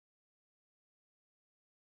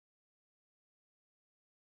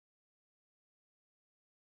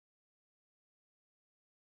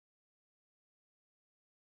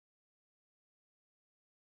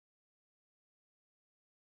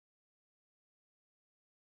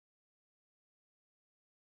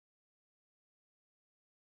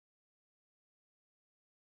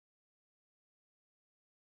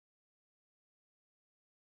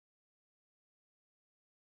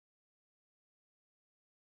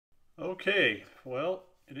Okay, well,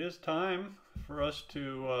 it is time for us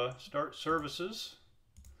to start services.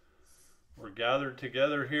 We're gathered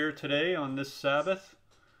together here today on this Sabbath,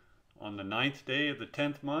 on the ninth day of the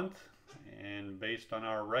 10th month, and based on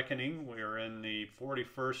our reckoning, we are in the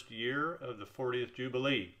 41st year of the 40th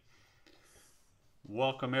Jubilee.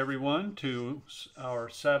 Welcome everyone to our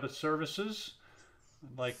Sabbath services.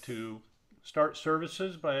 I'd like to start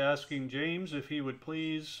services by asking James if he would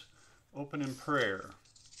please open in prayer.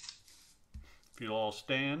 If you'll all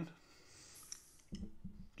stand.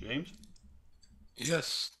 James?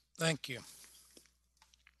 Yes, thank you.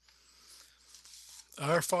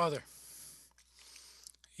 Our Father,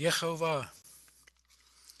 Yehovah,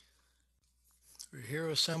 we're here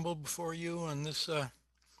assembled before you on this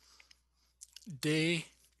day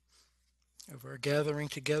of our gathering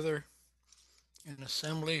together in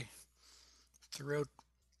assembly throughout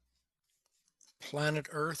planet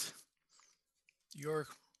Earth, your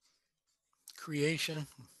creation,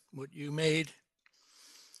 what you made.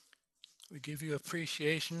 We give you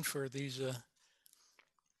appreciation for these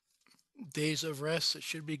days of rest that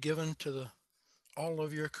should be given to all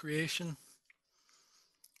of your creation.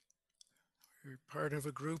 You're part of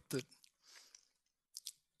a group that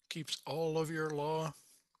keeps all of your law,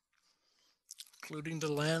 including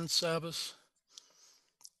the land Sabbath,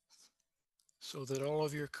 so that all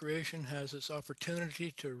of your creation has its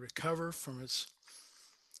opportunity to recover from its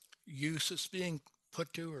use it's being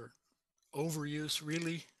put to, or overuse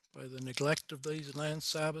really, by the neglect of these land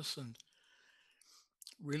Sabbaths. And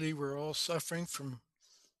really, we're all suffering from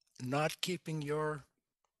not keeping your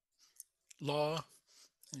law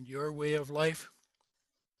and your way of life.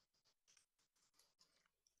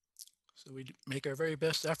 So we make our very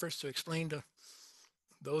best efforts to explain to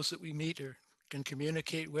those that we meet or can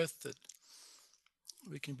communicate with that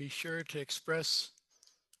we can be sure to express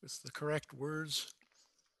with the correct words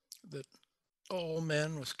that all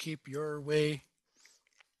men must keep your way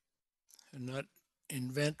and not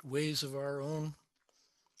invent ways of our own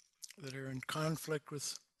that are in conflict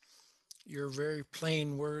with your very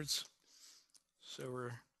plain words. So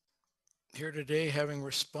we're here today having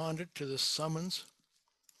responded to the summons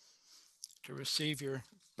to receive your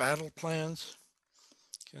battle plans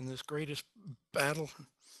in this greatest battle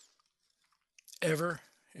ever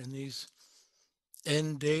in these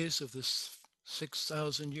end days of this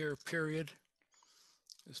 6,000 year period.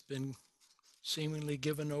 It's been seemingly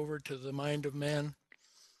given over to the mind of man.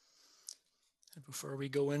 And before we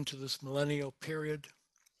go into this millennial period,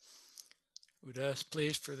 we'd ask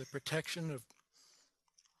please for the protection of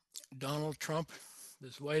Donald Trump,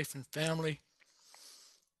 his wife and family,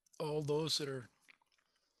 all those that are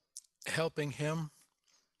helping him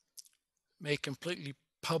make completely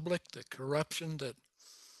public the corruption that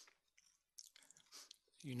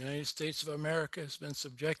the United States of America has been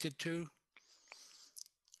subjected to,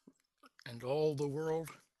 and all the world,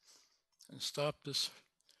 and stop this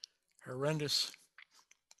horrendous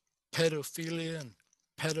pedophilia and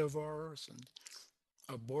pedivores and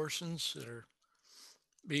abortions that are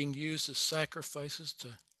being used as sacrifices to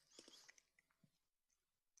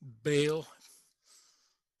Baal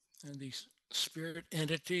and these spirit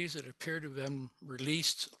entities that appear to have been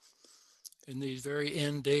released in these very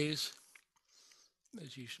end days,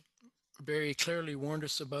 as you very clearly warned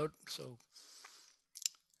us about. So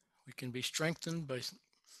we can be strengthened by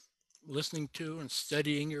listening to and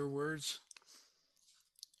studying your words,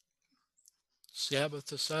 Sabbath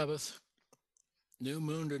to Sabbath, new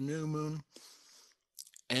moon to new moon,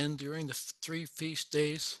 and during the three feast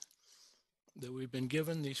days that we've been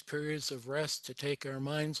given, these periods of rest to take our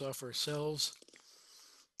minds off ourselves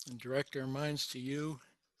and direct our minds to you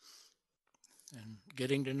and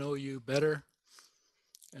getting to know you better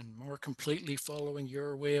and more completely following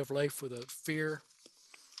your way of life without fear.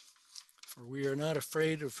 For we are not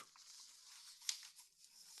afraid of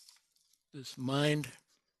this mind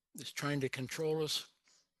that's trying to control us.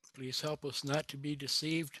 Please help us not to be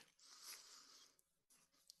deceived.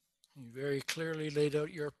 You very clearly laid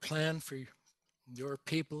out your plan for your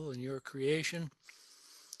people and your creation,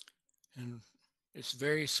 and it's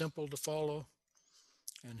very simple to follow.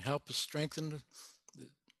 And help us strengthen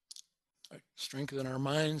our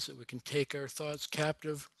minds that we can take our thoughts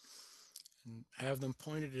captive and have them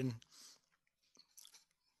pointed and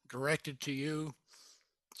directed to you,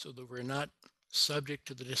 so that we're not subject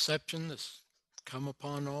to the deception that's come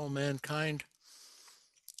upon all mankind.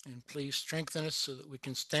 And please strengthen us so that we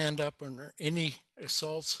can stand up under any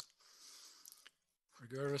assaults,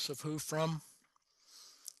 regardless of who from,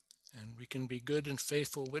 and we can be good and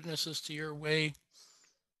faithful witnesses to your way,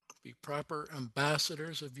 be proper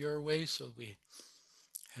ambassadors of your way, so we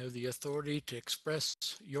have the authority to express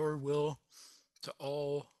your will to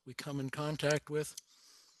all we come in contact with.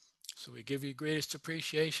 So we give you greatest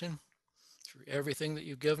appreciation for everything that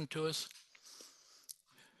you've given to us,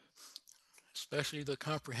 especially the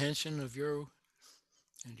comprehension of your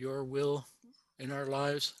and your will in our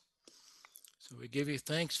lives. So we give you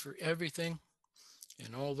thanks for everything,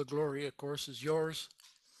 and all the glory, of course, is yours.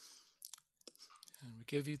 And we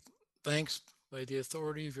give you thanks by the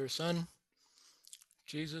authority of your Son,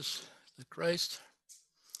 Jesus the Christ.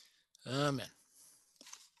 Amen.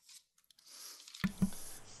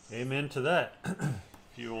 Amen to that.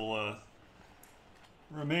 If you'll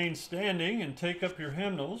remain standing and take up your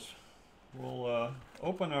hymnals, we'll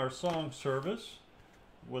open our song service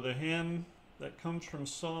with a hymn that comes from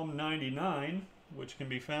Psalm 99, which can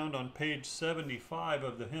be found on page 75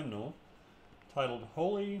 of the hymnal, titled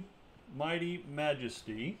Holy Mighty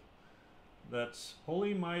Majesty. That's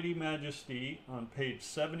Holy Mighty Majesty on page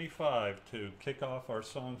 75 to kick off our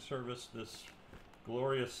song service this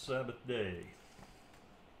glorious Sabbath day.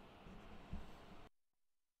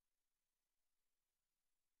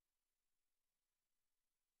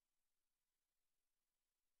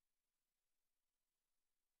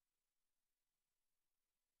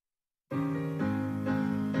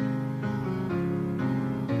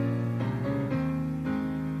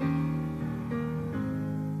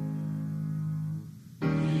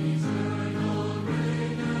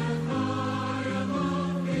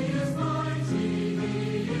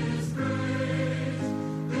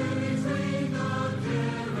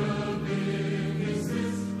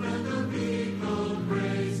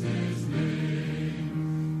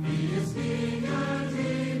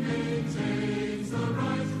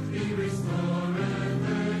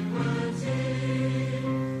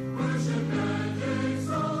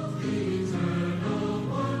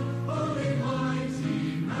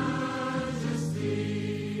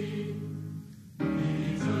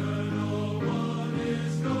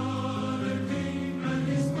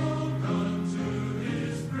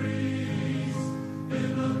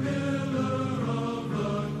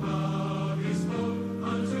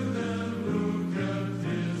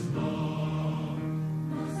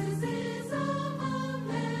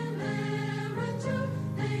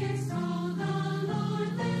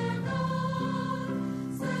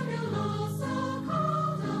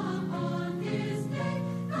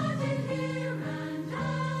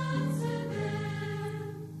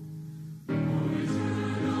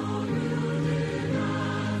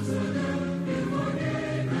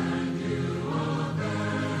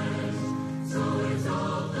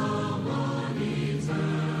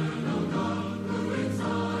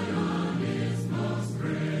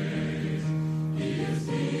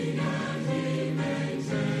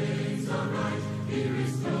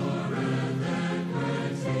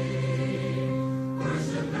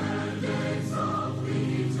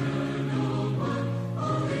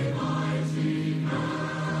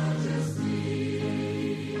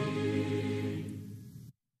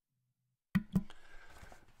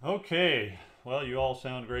 Okay, well, you all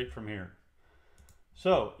sound great from here.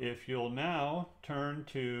 So, if you'll now turn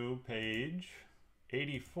to page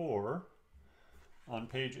 84. On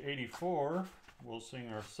page 84, we'll sing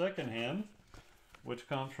our second hymn, which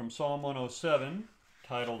comes from Psalm 107,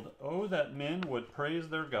 titled, "Oh, that men would praise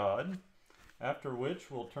their God," after which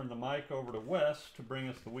we'll turn the mic over to Wes to bring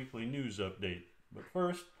us the weekly news update. But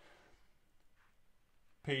first,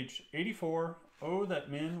 page 84, "Oh, that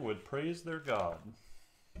men would praise their God."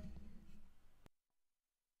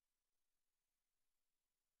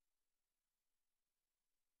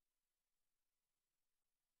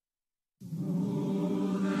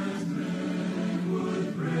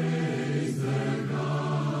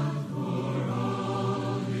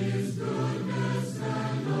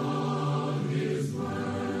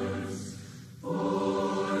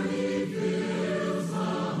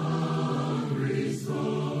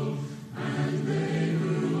 And they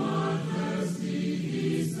who are thirsty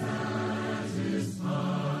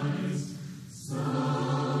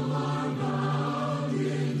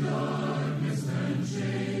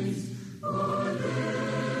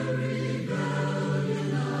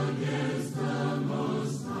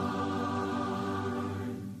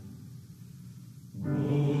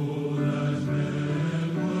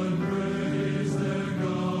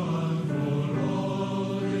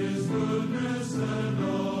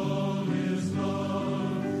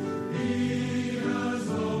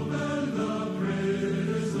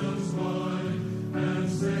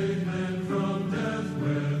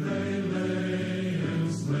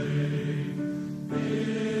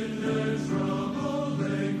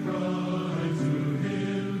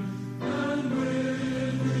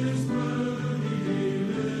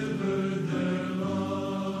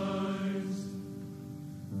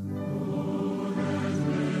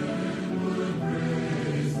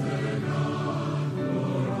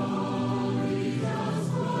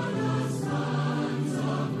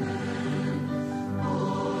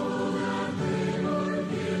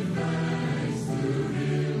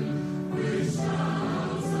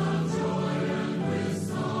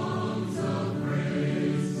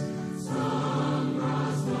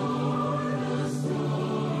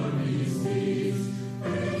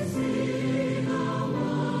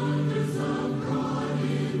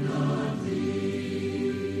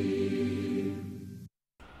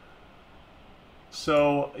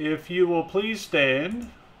So if you will please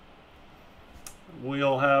stand,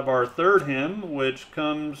 we'll have our third hymn, which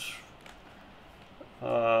comes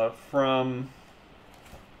from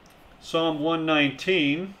Psalm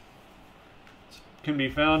 119. It can be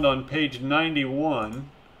found on page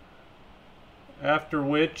 91, after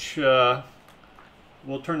which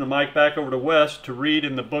we'll turn the mic back over to Wes to read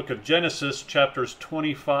in the book of Genesis, chapters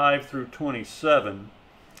 25 through 27.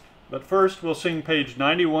 But first we'll sing page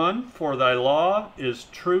 91, For Thy Law is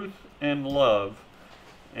Truth and Love.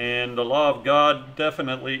 And the law of God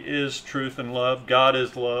definitely is truth and love. God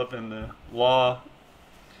is love, and the law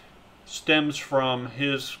stems from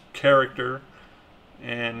His character.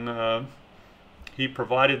 And He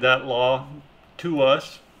provided that law to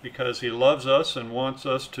us because He loves us and wants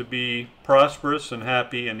us to be prosperous and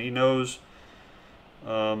happy. And He knows,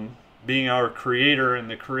 being our Creator and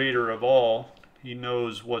the Creator of all, He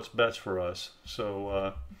knows what's best for us.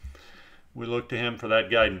 So we look to Him for that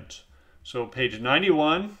guidance. So page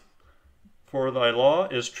 91, For Thy Law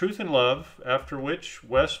is Truth and Love, after which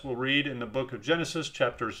Wes will read in the book of Genesis,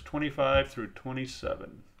 chapters 25 through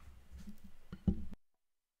 27.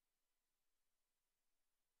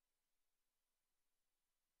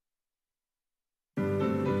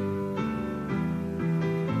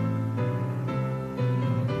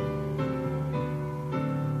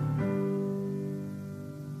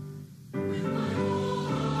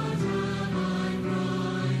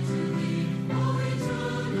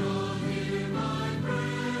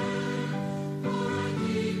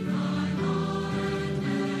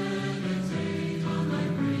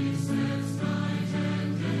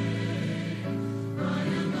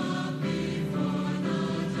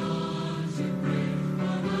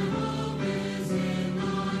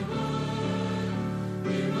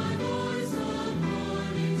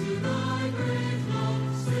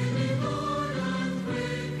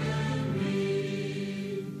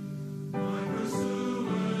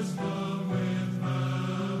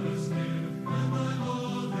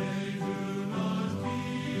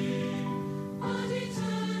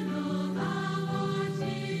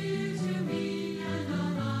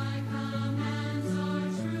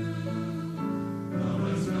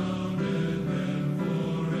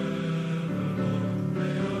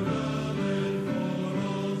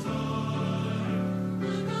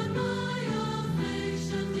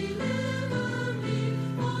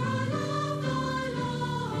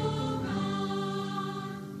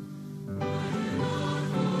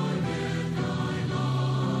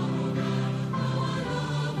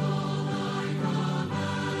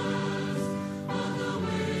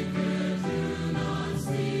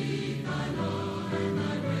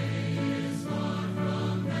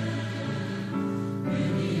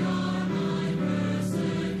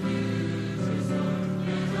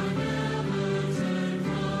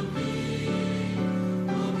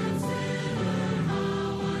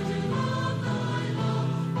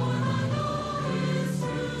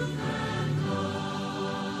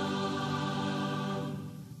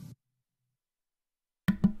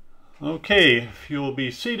 Okay, if you will be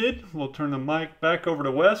seated, we'll turn the mic back over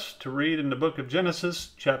to Wes to read in the book of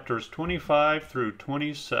Genesis, chapters 25 through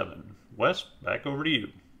 27. Wes, back over to you.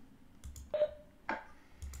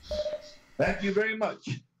 Thank you very much.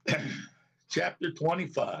 Chapter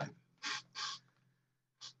 25.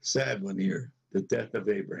 Sad one here, the death of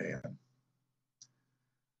Abraham.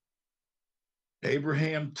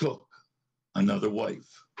 Abraham took another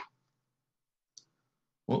wife.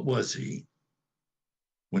 What was he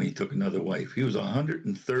when he took another wife? He was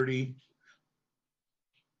 130.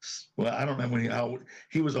 Well, I don't know how old.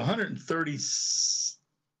 He was 130. His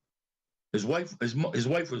wife was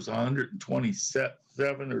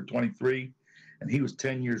 127 or 23, and he was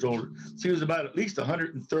 10 years older. So he was about at least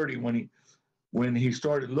 130 when he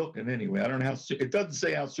started looking. Anyway, I don't know how soon. It doesn't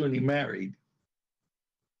say how soon he married,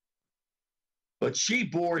 but she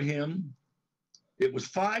bore him. It was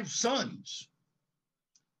 5 sons.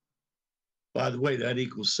 By the way, that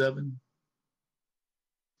equals 7.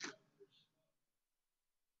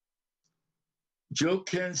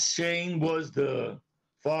 Jochenshain was the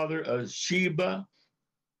father of Sheba.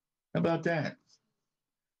 How about that?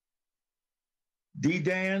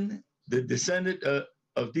 Dedan, the descendant of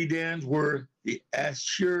Dedans were the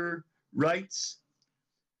Ashurites,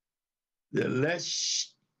 the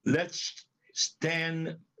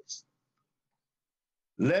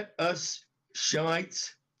Let us Shemites,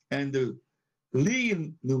 and the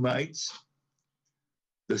Leumuites,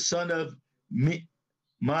 the son of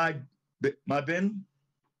Mabin,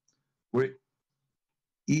 were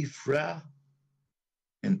Ephraim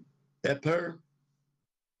and Eper,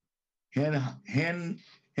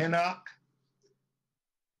 Henoch,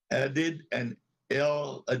 Adid, and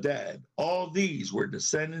Eldad. All these were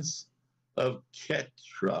descendants of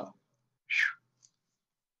Keturah.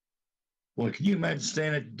 Boy, can you imagine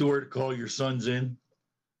standing at the door to call your sons in?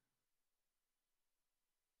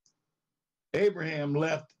 Abraham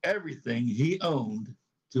left everything he owned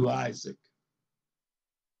to Isaac.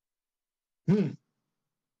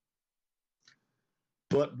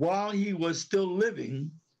 But while he was still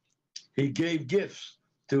living, he gave gifts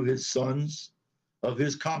to his sons of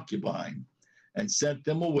his concubine and sent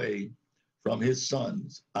them away from his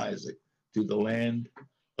sons, Isaac, to the land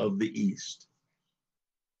of the east.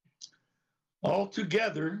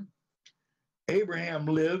 Altogether, Abraham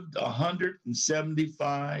lived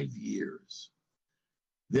 175 years.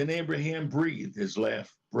 Then Abraham breathed his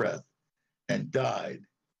last breath and died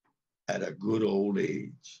at a good old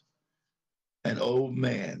age, an old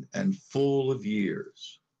man and full of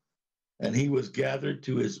years. And he was gathered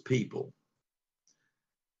to his people.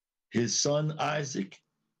 His son Isaac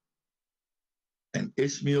and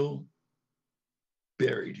Ishmael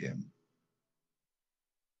buried him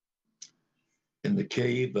in the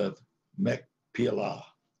cave of Machpelah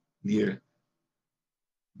near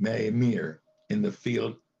Mamre in the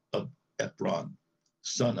field of Ephron,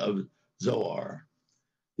 son of Zohar,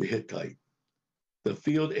 the Hittite, the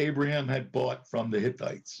field Abraham had bought from the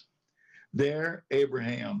Hittites. There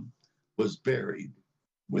Abraham was buried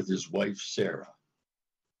with his wife Sarah.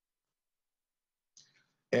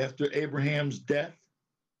 After Abraham's death,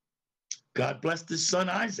 God blessed his son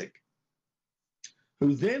Isaac,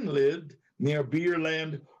 who then lived near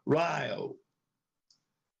Beerland Rio,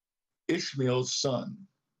 Ishmael's son.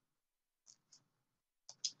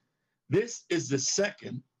 This is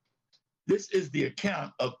the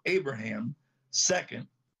account of Abraham second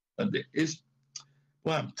of the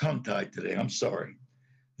well, I'm tongue-tied today, I'm sorry.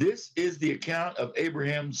 This is the account of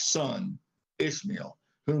Abraham's son, Ishmael,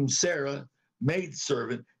 whom Sarah,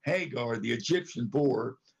 maidservant Hagar, the Egyptian,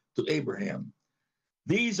 bore to Abraham.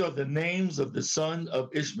 These are the names of the son of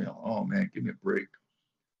Ishmael. Oh man, give me a break.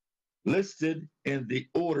 Listed in the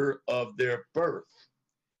order of their birth.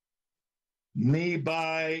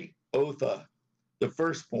 Nebai Otha, the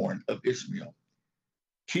firstborn of Ishmael.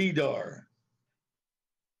 Kedar,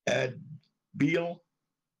 Adbeel,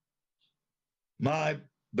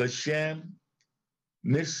 Bashan,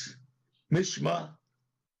 Mishma,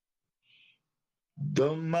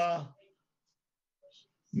 Duma,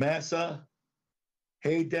 Massa,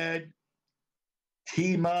 Hadad,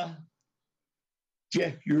 Tema,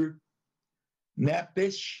 Jehur,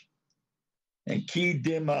 Napish, and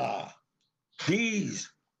Kedemah.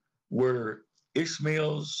 These were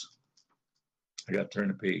Ishmael's, I got to turn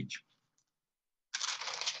the page,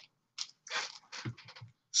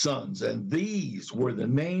 sons, and these were the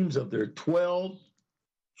names of their 12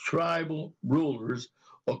 tribal rulers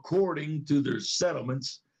according to their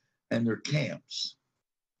settlements and their camps.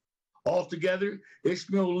 Altogether,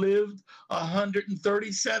 Ishmael lived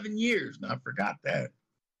 137 years. Now, I forgot that.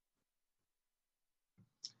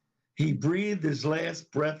 He breathed his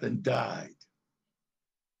last breath and died.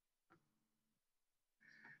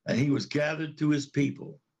 And he was gathered to his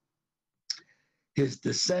people. His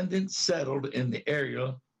descendants settled in the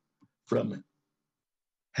area from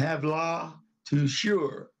Havilah to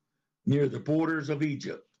Shur, near the borders of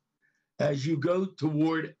Egypt, as you go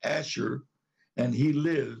toward Asher, and he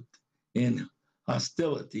lived in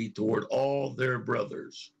hostility toward all their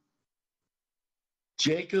brothers.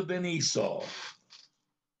 Jacob and Esau.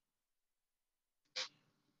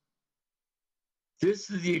 This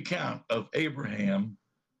is the account of Abraham,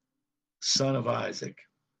 son of Isaac.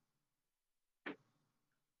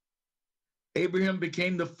 Abraham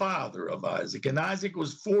became the father of Isaac, and Isaac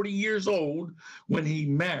was 40 years old when he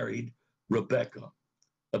married Rebekah,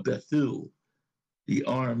 a Bethuel, the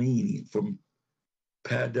Aramean from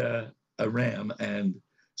Padan Aram, and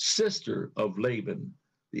sister of Laban,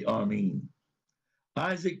 the Aramean.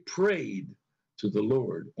 Isaac prayed to the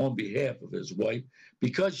Lord on behalf of his wife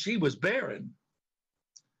because she was barren.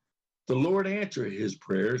 The Lord answered his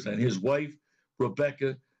prayers, and his wife,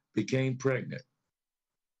 Rebekah, became pregnant.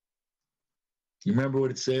 You remember what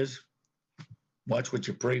it says? Watch what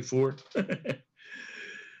you pray for.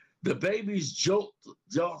 The babies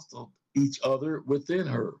jostled each other within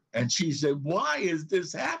her, and she said, "Why is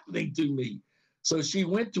this happening to me?" So she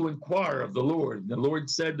went to inquire of the Lord, and the Lord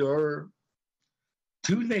said to her,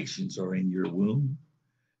 "Two nations are in your womb,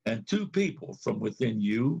 and two people from within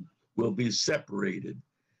you will be separated,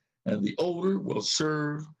 and the older will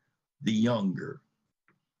serve the younger."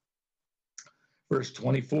 Verse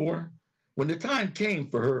 24, when the time came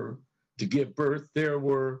for her to give birth, there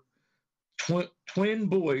were twin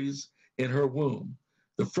boys in her womb.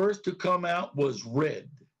 The first to come out was red,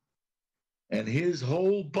 and his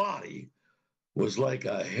whole body was like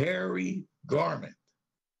a hairy garment.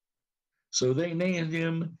 So they named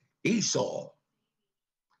him Esau.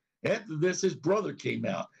 After this, his brother came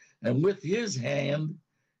out, and with his hand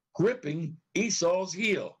gripping Esau's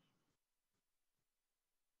heel.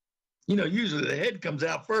 You know, usually the head comes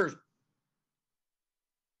out first,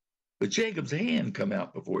 but Jacob's hand come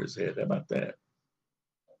out before his head. How about that?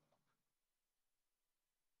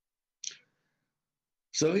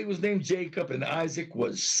 So he was named Jacob, and Isaac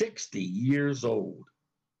was 60 years old.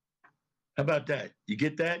 How about that? You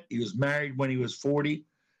get that? He was married when he was 40,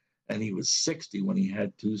 and he was 60 when he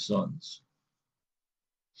had 2 sons.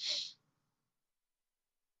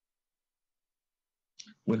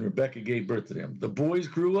 When Rebekah gave birth to them, the boys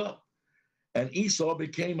grew up, and Esau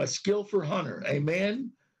became a skillful hunter, a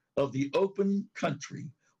man of the open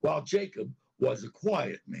country, while Jacob was a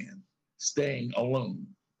quiet man, staying alone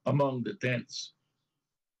among the tents.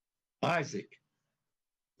 Isaac,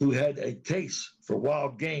 who had a taste for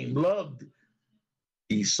wild game, loved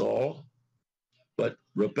Esau, but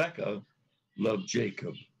Rebekah loved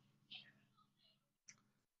Jacob.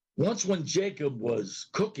 Once when Jacob was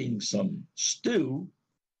cooking some stew,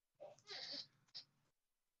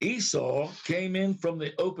 Esau came in from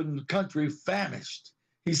the open country famished.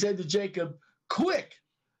 He said to Jacob, "Quick,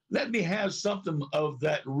 let me have something of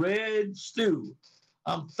that red stew.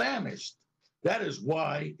 I'm famished." That is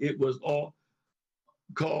why it was all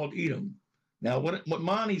called Edom. Now, what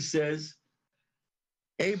Monty says,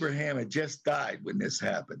 Abraham had just died when this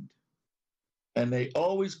happened. And they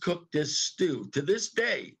always cook this stew. To this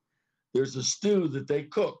day, there's a stew that they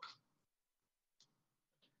cook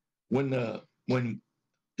when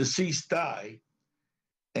deceased die,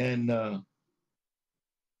 and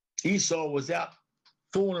Esau was out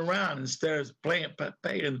fooling around instead of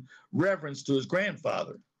paying reverence to his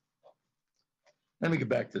grandfather. Let me get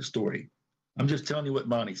back to the story. I'm just telling you what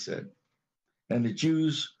Monty said. And the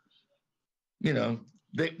Jews, you know,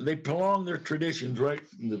 they prolong their traditions right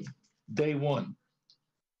from the day one.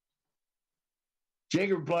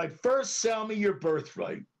 Jacob replied, "First sell me your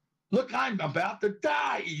birthright." "Look, I'm about to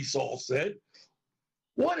die," Esau said.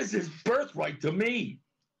 "What is his birthright to me?"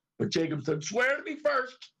 But Jacob said, "Swear to me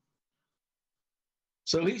first."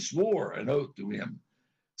 So he swore an oath to him,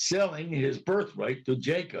 selling his birthright to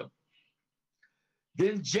Jacob.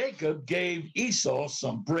 Then Jacob gave Esau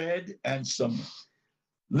some bread and some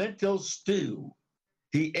lentil stew.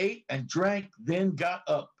 He ate and drank, then got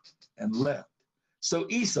up and left. So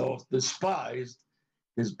Esau despised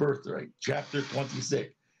his birthright. Chapter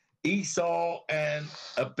 26. Esau and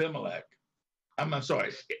Abimelech. I'm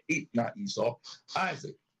sorry, not Esau,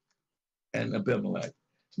 Isaac and Abimelech.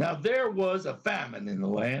 Now there was a famine in the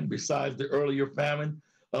land besides the earlier famine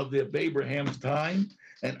of the Abraham's time.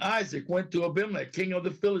 And Isaac went to Abimelech, king of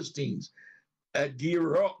the Philistines, at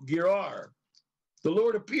Gerar. The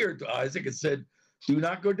Lord appeared to Isaac and said, "Do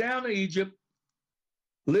not go down to Egypt.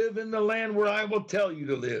 Live in the land where I will tell you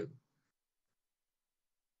to live.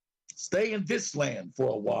 Stay in this land for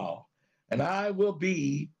a while, and I will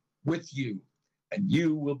be with you, and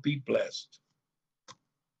you will be blessed.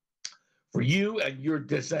 For you and your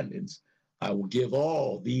descendants, I will give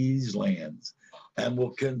all these lands, and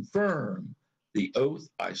will confirm the oath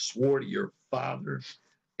I swore to your father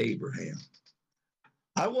Abraham.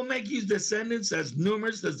 I will make you descendants as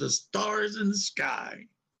numerous as the stars in the sky,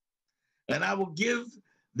 and I will give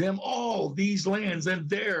them all these lands, and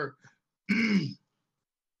there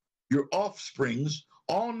your offsprings,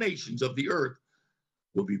 all nations of the earth,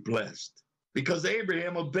 will be blessed. Because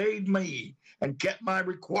Abraham obeyed me and kept my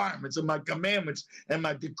requirements and my commandments and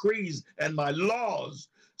my decrees and my laws.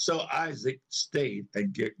 So Isaac stayed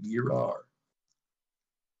at Gerar.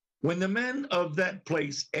 When the men of that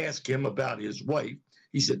place asked him about his wife,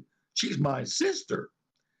 he said, "She's my sister,"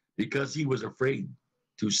 because he was afraid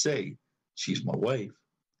to say, "She's my wife."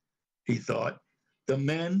 He thought, the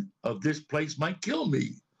men of this place might kill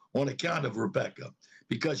me on account of Rebekah,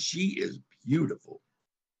 because she is beautiful.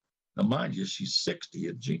 Now, mind you, she's 60,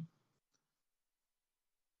 isn't she?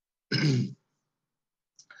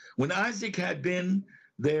 When Isaac had been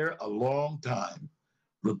there a long time,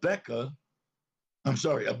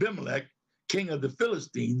 Abimelech, king of the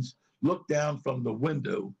Philistines, looked down from the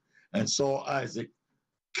window and saw Isaac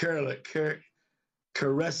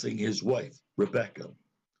caressing his wife, Rebekah.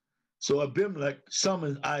 So Abimelech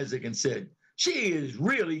summoned Isaac and said, "She is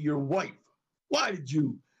really your wife. Why did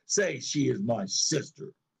you say she is my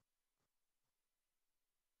sister?"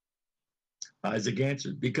 Isaac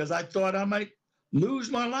answered, "Because I thought I might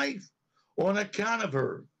lose my life on account of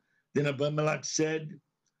her." Then Abimelech said,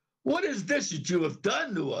 What is this that you have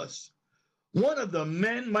done to us? One of the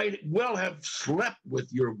men might well have slept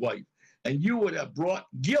with your wife, and you would have brought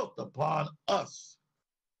guilt upon us.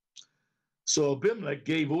 So Abimelech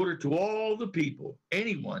gave order to all the people,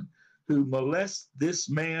 anyone who molests this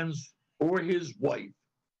man's or his wife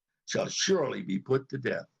shall surely be put to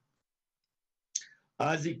death.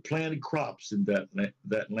 Isaac planted crops in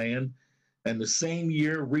that land, and the same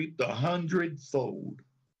year reaped 100-fold,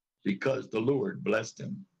 because the Lord blessed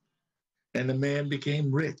him. And the man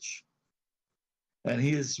became rich, and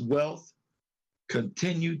his wealth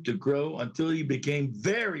continued to grow until he became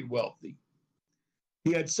very wealthy.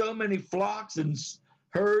 He had so many flocks and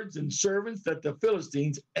herds and servants that the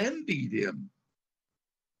Philistines envied him.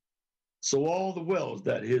 So all the wells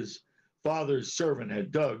that his father's servant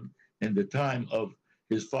had dug in the time of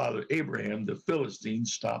his father Abraham, the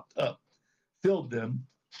Philistines stopped up, filled them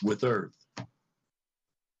with earth.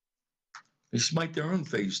 They smite their own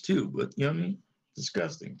face too, but you know what I mean?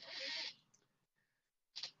 Disgusting.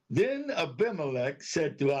 Then Abimelech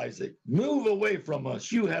said to Isaac, "Move away from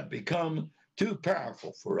us. You have become too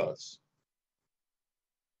powerful for us."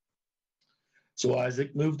 So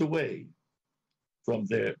Isaac moved away from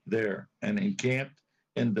there and encamped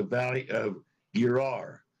in the valley of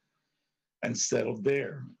Gerar and settled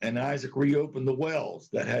there. And Isaac reopened the wells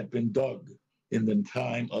that had been dug in the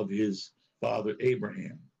time of his father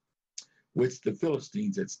Abraham, which the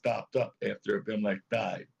Philistines had stopped up after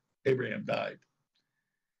Abraham died.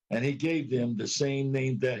 And he gave them the same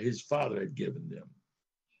name that his father had given them.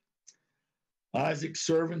 Isaac's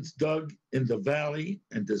servants dug in the valley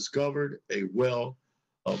and discovered a well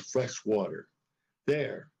of fresh water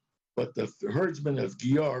there. But the herdsmen of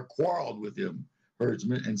Gerar quarreled with him,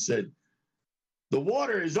 and said, "The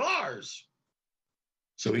water is ours."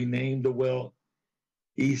 So he named the well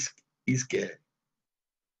Iskeh,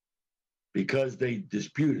 because they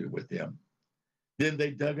disputed with him. Then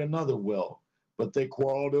they dug another well, but they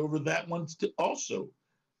quarreled over that one also.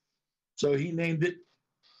 So he named it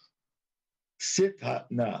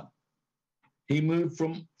Sithatna. He moved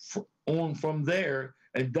from there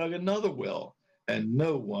and dug another well, and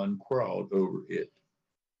no one quarreled over it.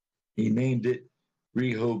 He named it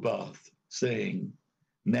Rehoboth, saying,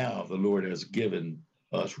 "Now the Lord has given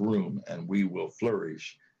us room, and we will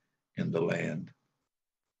flourish in the land."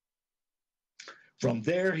 From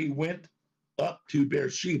there he went up to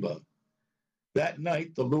Beersheba. That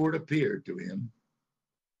night the Lord appeared to him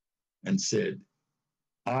and said,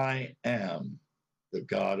 "I am the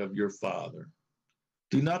God of your father.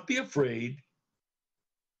 Do not be afraid,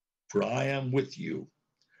 for I am with you.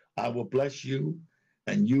 I will bless you,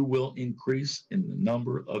 and you will increase in the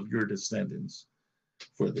number of your descendants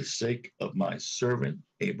for the sake of my servant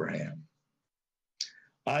Abraham."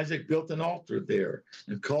 Isaac built an altar there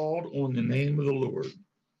and called on the name of the Lord.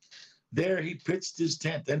 There he pitched his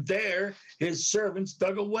tent, and there his servants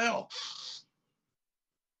dug a well.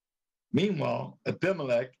 Meanwhile,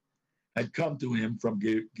 Abimelech had come to him from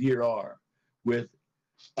Gerar with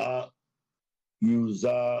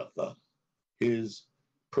Uzatha, his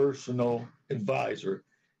personal advisor,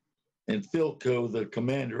 and Philco, the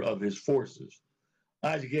commander of his forces.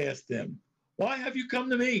 Isaac asked them, "Why have you come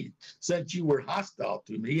to me, since you were hostile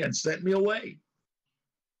to me and sent me away?"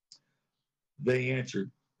 They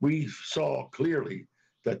answered, "We saw clearly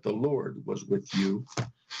that the Lord was with you.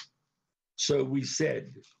 So we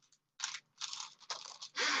said,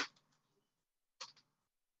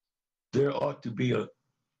 there ought to be a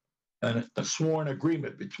sworn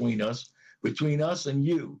agreement between us and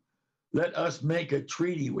you. Let us make a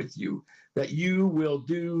treaty with you that you will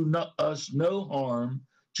do us no harm,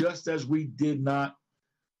 just as we did not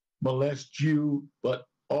molest you, but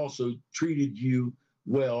also treated you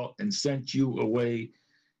well and sent you away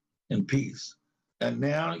in peace. And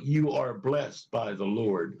now you are blessed by the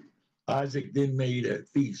Lord." Isaac then made a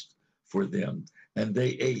feast for them, and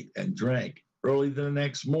they ate and drank. Early the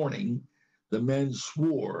next morning, the men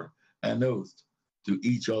swore an oath to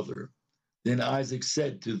each other. Then Isaac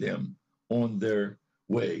said to them on their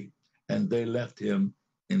way, and they left him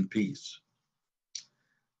in peace.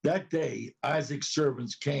 That day, Isaac's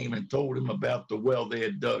servants came and told him about the well they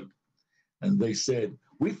had dug. And they said,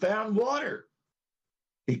 "We found water."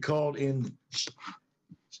 He called it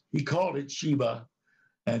Sheba,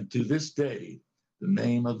 and to this day, the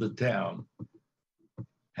name of the town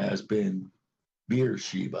has been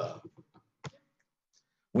Beersheba.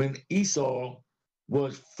 When Esau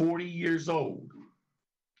was 40 years old,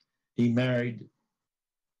 he married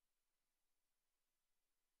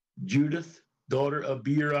Judith, daughter of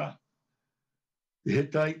Beerah the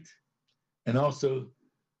Hittite, and also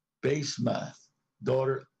Basemath,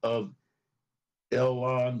 daughter of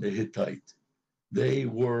Elon the Hittite. They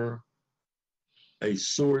were a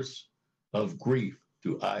source of grief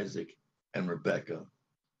to Isaac and Rebekah.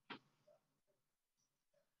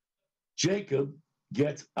 Jacob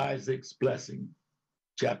gets Isaac's blessing,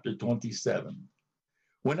 chapter 27.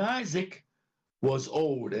 When Isaac was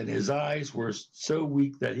old and his eyes were so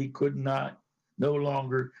weak that he could no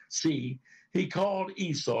longer see, he called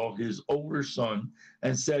Esau, his older son,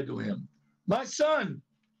 and said to him, "My son,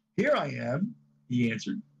 here I am," he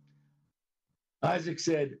answered. Isaac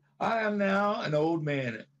said, "I am now an old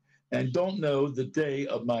man and don't know the day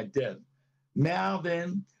of my death. Now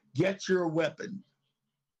then, get your weapon,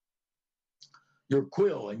 your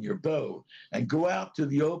quill and your bow, and go out to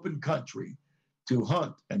the open country to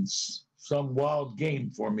hunt and some wild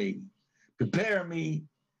game for me. Prepare me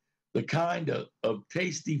the kind of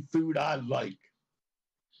tasty food I like,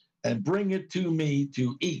 and bring it to me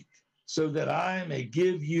to eat, so that I may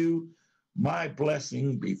give you my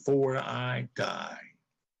blessing before I die."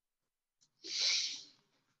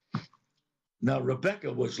 Now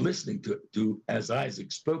Rebekah was listening to as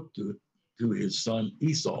Isaac spoke to his son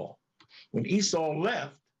Esau. When Esau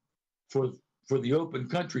left for the open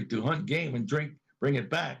country to hunt game and bring it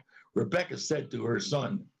back, Rebekah said to her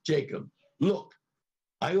son Jacob, "Look,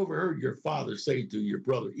 I overheard your father say to your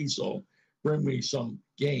brother Esau, 'Bring me some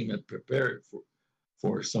game and prepare it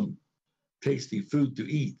for some tasty food to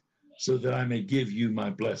eat, so that I may give you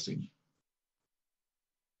my blessing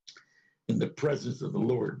in the presence of the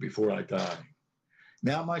Lord before I die.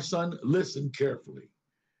 Now, my son, listen carefully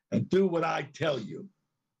and do what I tell you.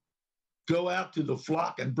 Go out to the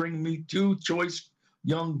flock and bring me 2 choice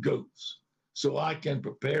young goats, so I can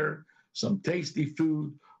prepare some tasty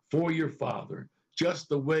food for your father, just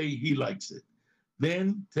the way he likes it.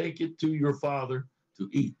 Then take it to your father to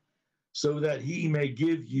eat, so that he may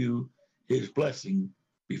give you his blessing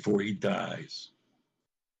before he dies."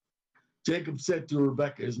 Jacob said to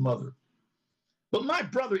Rebekah, his mother, "But my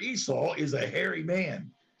brother Esau is a hairy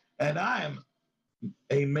man, and I am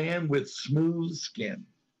a man with smooth skin.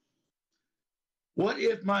 What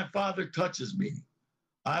if my father touches me?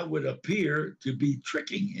 I would appear to be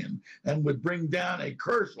tricking him and would bring down a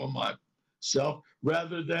curse on myself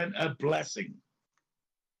rather than a blessing."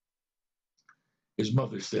 His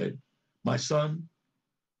mother said, "My son,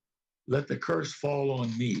 let the curse fall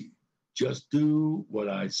on me. Just do what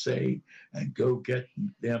I say and go get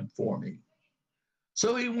them for me."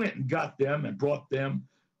 So he went and got them and brought them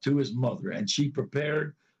to his mother, and she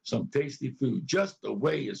prepared some tasty food, just the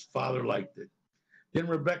way his father liked it. Then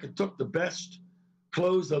Rebekah took the best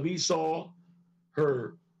clothes of Esau,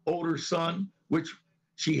 her older son, which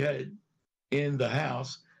she had in the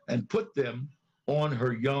house, and put them on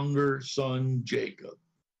her younger son Jacob.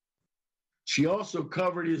 She also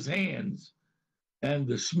covered his hands and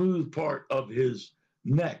the smooth part of his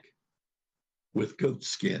neck with goat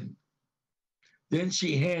skin. Then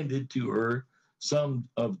she handed to her son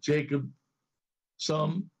Jacob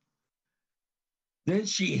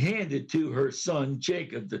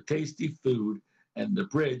the tasty food and the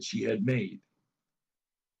bread she had made.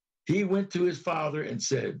 He went to his father and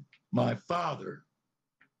said, "My father."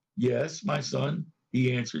 "Yes, my son,"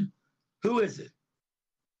 he answered. "Who is it?"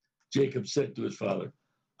 Jacob said to his father,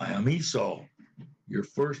 "I am Esau, your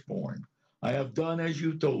firstborn. I have done as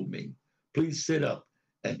you told me. Please sit up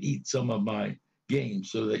and eat some of my game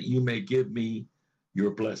so that you may give me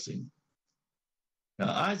your blessing."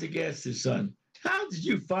 Now Isaac asked his son, "How did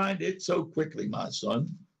you find it so quickly, my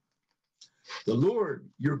son?" "The Lord,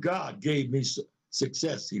 your God, gave me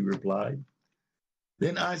success," he replied.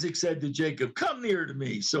 Then Isaac said to Jacob, "Come near to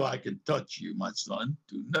me so I can touch you, my son,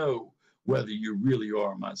 to know whether you really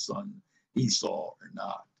are my son Esau or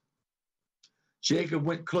not." Jacob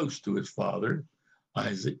went close to his father,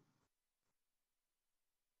 Isaac,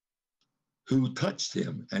 who touched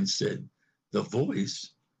him and said, "The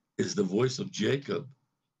voice is the voice of Jacob,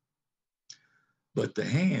 but the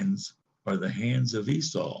hands are the hands of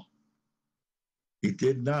Esau." He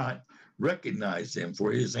did not recognize him,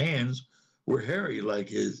 for his hands were hairy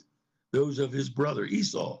like those of his brother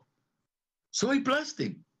Esau. So he blessed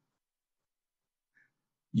him.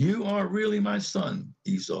 "You are really my son,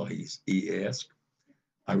 Esau?" he asked.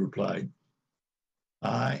 I replied,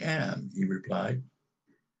 "I am," he replied.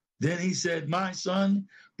 Then he said, "My son,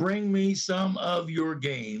 bring me some of your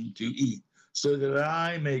game to eat, so that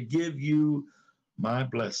I may give you my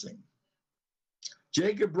blessing."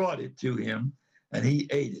 Jacob brought it to him, and he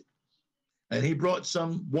ate it. And he brought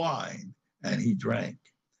some wine, and he drank.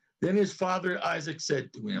 Then his father Isaac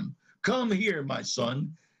said to him, "Come here, my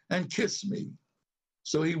son, and kiss me."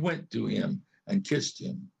 So he went to him and kissed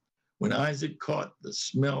him. When Isaac caught the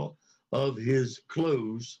smell of his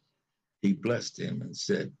clothes, he blessed him and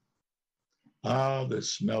said, "Ah, the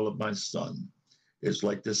smell of my son is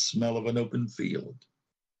like the smell of an open field.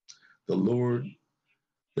 The Lord,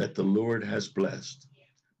 that the Lord has blessed.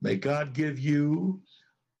 May God give you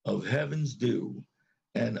of heaven's dew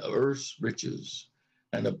and earth's riches,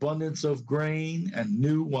 an abundance of grain and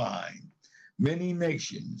new wine. Many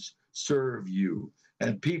nations serve you,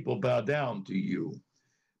 and people bow down to you.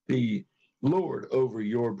 Be Lord over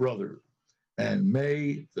your brother, and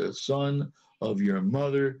may the son of your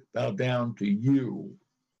mother bow down to you.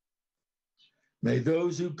 May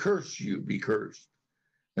those who curse you be cursed,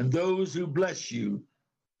 and those who bless you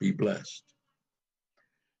be blessed."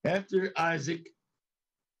 After Isaac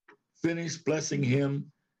finished blessing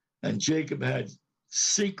him, and Jacob had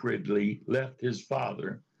secretly left his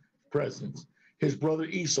father's presence, his brother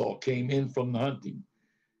Esau came in from the hunting.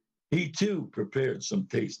 He too prepared some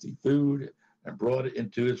tasty food and brought it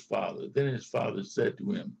into his father. Then his father said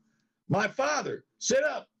to him, "My father, sit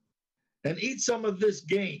up and eat some of this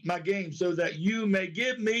my game, so that you may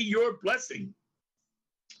give me your blessing."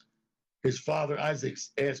 His father Isaac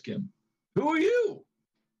asked him, "Who are you?"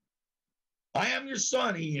 "I am your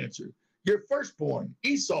son," he answered, "your firstborn,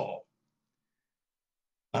 Esau."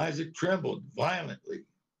 Isaac trembled violently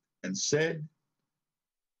and said,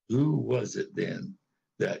 "Who was it then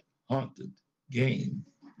that hunted game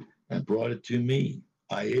and brought it to me?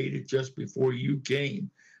 I ate it just before you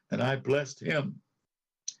came, and I blessed him.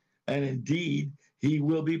 And indeed, he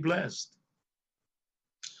will be blessed."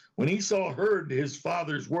 When Esau heard his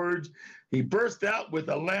father's words, he burst out with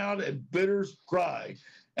a loud and bitter cry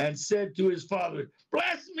and said to his father,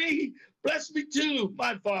 bless me too,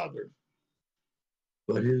 my father."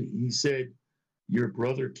 But he said, "Your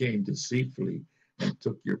brother came deceitfully and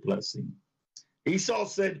took your blessing." Esau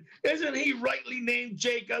said, "Isn't he rightly named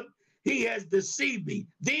Jacob? He has deceived me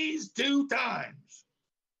these 2 times.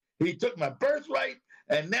 He took my birthright,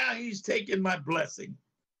 and now he's taken my blessing."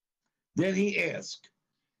 Then he asked,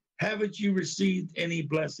 "Haven't you received any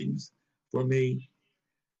blessings for me?"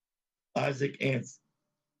 Isaac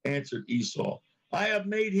answered Esau, "I have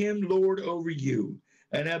made him lord over you,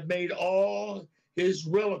 and have made all his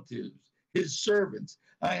relatives his servants.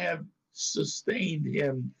 I have sustained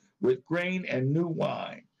him with grain and new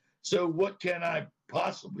wine. So what can I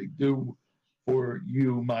possibly do for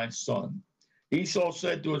you, my son?" Esau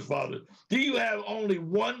said to his father, "Do you have only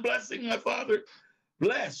one blessing, my father?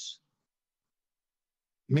 Bless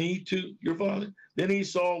me to your father." Then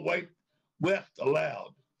Esau wept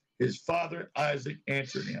aloud. His father Isaac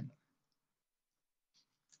answered him,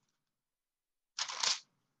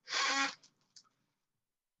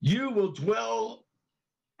 Your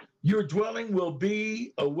dwelling will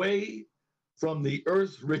be away from the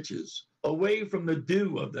earth's riches, away from the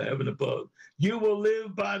dew of the heaven above. You will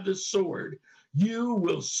live by the sword. You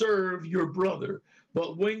will serve your brother.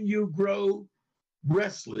 But when you grow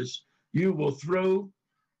restless, you will throw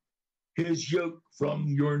his yoke from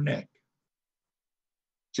your neck.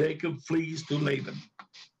 Jacob flees to Laban.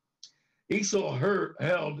 Esau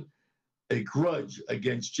held a grudge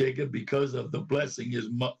against Jacob because of the blessing his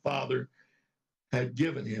father had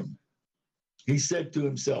given him. He said to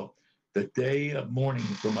himself, "The day of mourning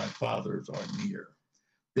for my fathers are near.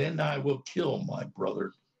 Then I will kill my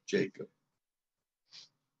brother Jacob."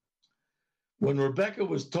 When Rebekah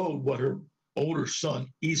was told what her older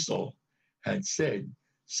son Esau had said,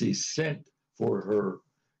 she sent for her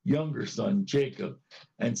younger son Jacob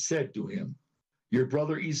and said to him, "Your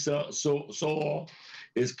brother Esau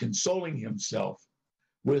is consoling himself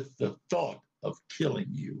with the thought of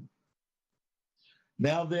killing you.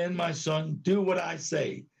 Now then, my son, do what I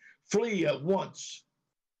say. Flee at once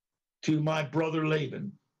to my brother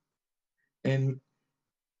Laban and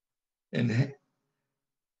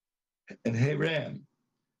Haran.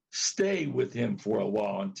 Stay with him for a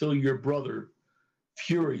while until your brother's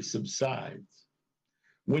fury subsides.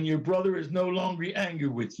 When your brother is no longer angry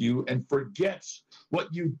with you and forgets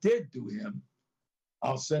what you did to him,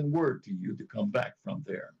 I'll send word to you to come back from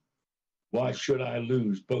there. Why should I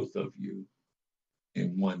lose both of you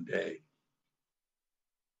in one day?"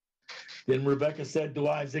 Then Rebekah said to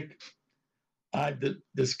Isaac, I'm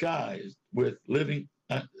disgusted with living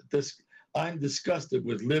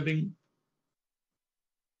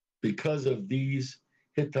because of these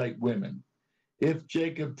Hittite women. If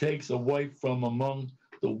Jacob takes a wife from among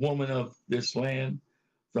the women of this land,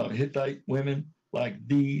 from Hittite women like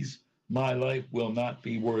these, my life will not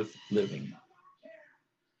be worth living.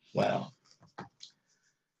 Wow.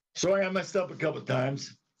 Sorry I messed up a couple of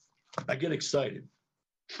times. I get excited.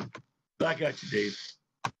 Back at you, Dave.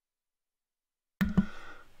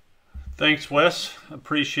 Thanks, Wes.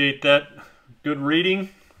 Appreciate that. Good reading.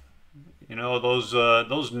 You know,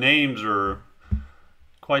 those names are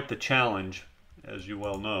quite the challenge, as you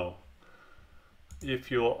well know.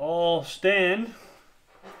 If you'll all stand,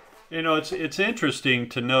 you know, it's interesting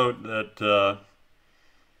to note that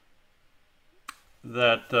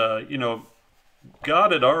you know,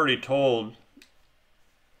 God had already told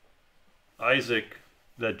Isaac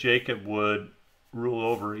that Jacob would rule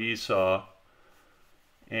over Esau,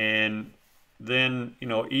 and then, you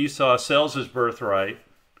know, Esau sells his birthright,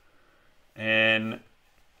 and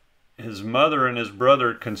his mother and his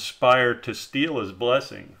brother conspire to steal his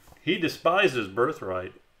blessing. He despised his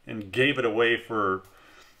birthright and gave it away for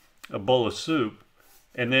a bowl of soup,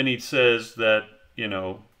 and then he says that, you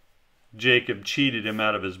know, Jacob cheated him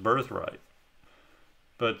out of his birthright.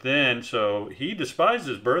 But then, so he despised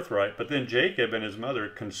his birthright, but then Jacob and his mother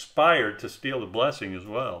conspired to steal the blessing as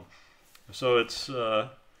well. So it's,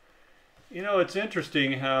 you know, it's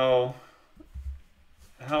interesting how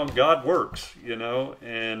God works, you know,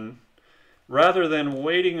 and rather than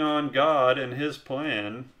waiting on God and his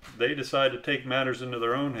plan, they decide to take matters into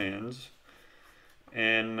their own hands.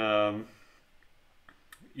 And,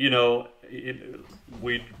 you know,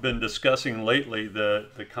 we've been discussing lately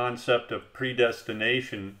the concept of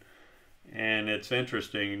predestination, and it's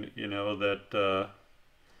interesting, you know,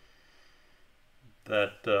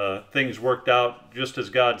 that things worked out just as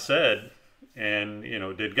God said. And, you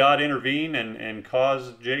know, did God intervene and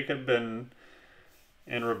cause Jacob and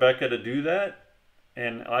Rebekah to do that,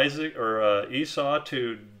 and Isaac or Esau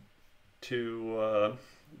to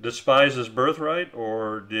despise his birthright,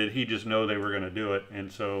 or did he just know they were going to do it,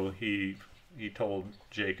 and so he told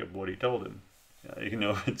Jacob what he told him? You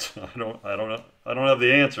know, it's I don't have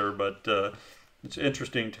the answer, but it's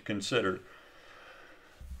interesting to consider.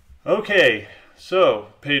 Okay, so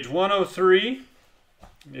page 103.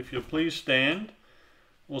 If you'll please stand,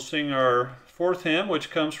 we'll sing our fourth hymn,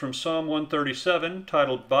 which comes from Psalm 137,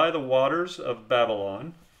 titled "By the Waters of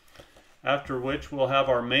Babylon," after which we'll have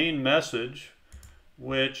our main message,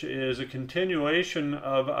 which is a continuation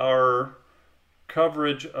of our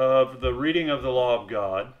coverage of the reading of the law of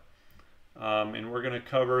God. And we're going to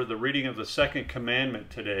cover the reading of the second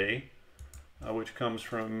commandment today, which comes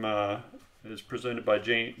from, is presented by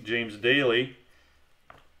James Daly.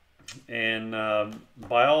 And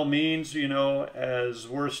by all means, you know, as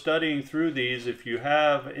we're studying through these, if you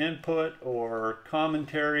have input or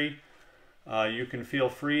commentary, you can feel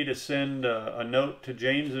free to send a note to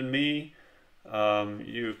James and me.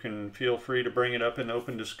 You can feel free to bring it up in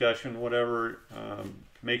open discussion, whatever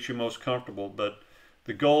makes you most comfortable. But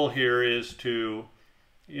the goal here is to,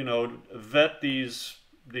 you know, vet these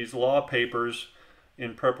law papers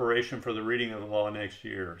in preparation for the reading of the law next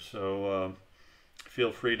year. So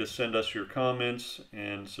feel free to send us your comments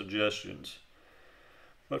and suggestions.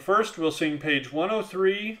 But first, we'll sing page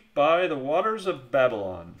 103, "By the Waters of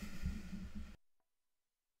Babylon."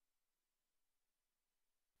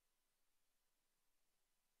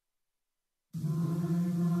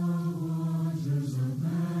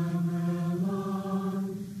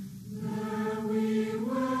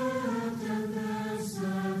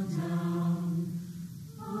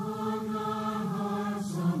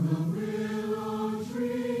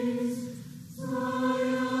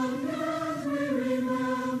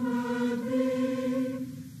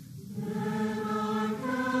 Then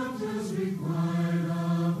I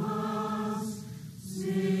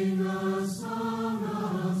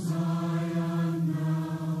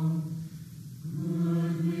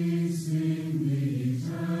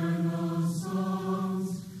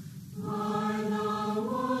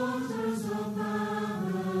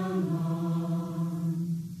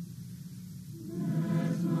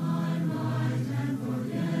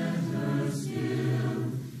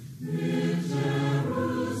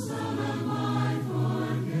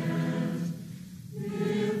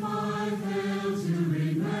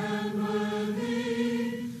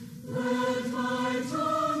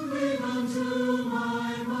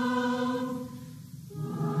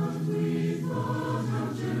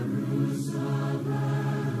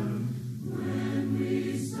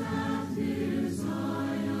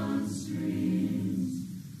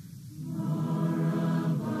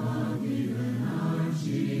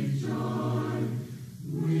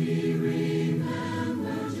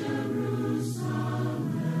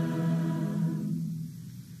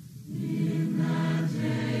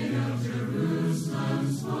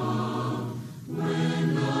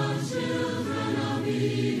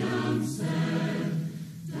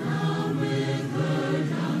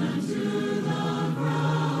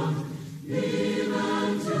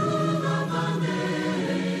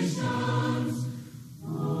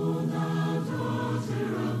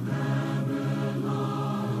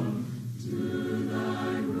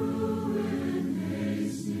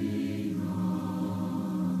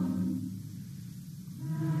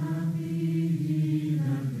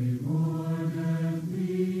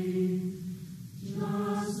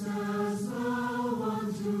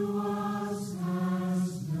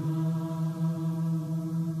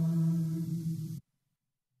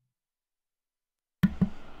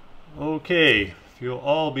Okay, if you'll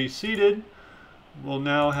all be seated, we'll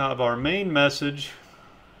now have our main message,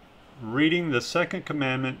 Reading the Second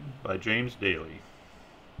Commandment by James Daly.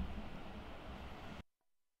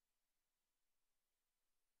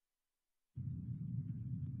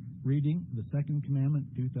 Reading the Second Commandment,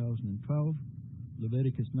 2012,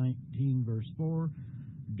 Leviticus 19, verse 4,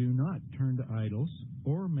 do not turn to idols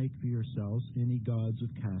or make for yourselves any gods of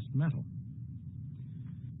cast metal.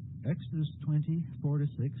 Exodus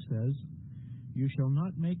 20:4-6 says, you shall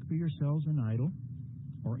not make for yourselves an idol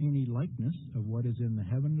or any likeness of what is in the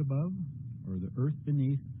heaven above or the earth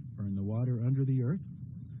beneath or in the water under the earth.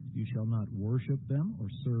 You shall not worship them or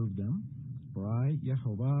serve them. For I,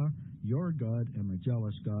 Yehovah, your God, am a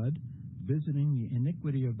jealous God, visiting the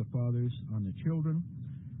iniquity of the fathers on the children,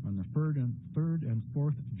 on the third and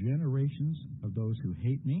fourth generations of those who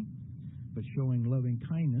hate me, but showing loving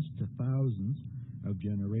kindness to thousands of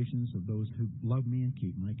generations of those who love me and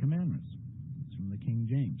keep my commandments. It's from the King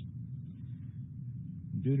James.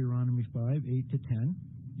 Deuteronomy 5:8-10,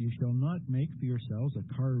 you shall not make for yourselves a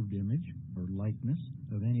carved image or likeness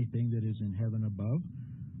of anything that is in heaven above,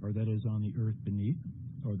 or that is on the earth beneath,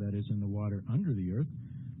 or that is in the water under the earth.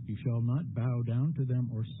 You shall not bow down to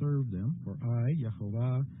them or serve them, for I,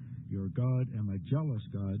 Yehovah, your God, am a jealous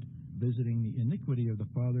God, visiting the iniquity of the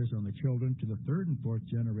fathers on the children to the third and fourth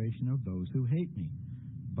generation of those who hate me,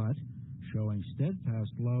 but showing steadfast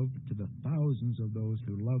love to the thousands of those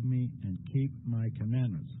who love me and keep my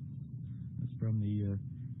commandments. That's from the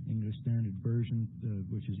English Standard Version,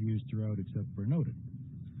 which is used throughout except where noted.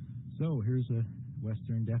 So here's a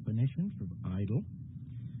Western definition for idol.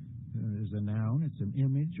 Is a noun. It's an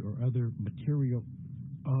image or other material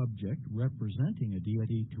object representing a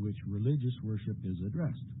deity to which religious worship is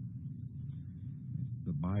addressed.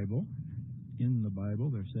 The Bible, in the Bible,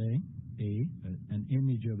 they're saying A, an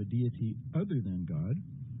image of a deity other than God,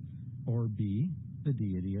 or B, the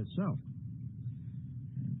deity itself.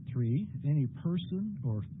 And 3, any person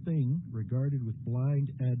or thing regarded with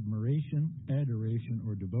blind admiration, adoration,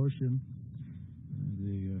 or devotion.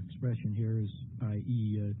 The expression here is,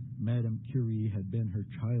 i.e., Madame Curie had been her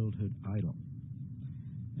childhood idol.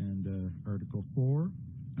 And Article 4,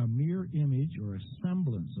 a mere image or a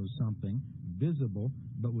semblance of something visible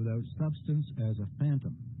but without substance as a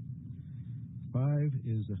phantom. 5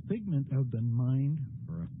 is a figment of the mind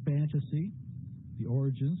or a fantasy. The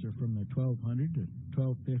origins are from the 1200 to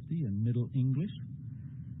 1250 in Middle English,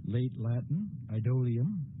 Late Latin,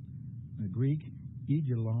 idolium, Greek,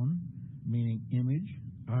 eidelon, meaning image,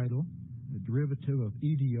 idol, a derivative of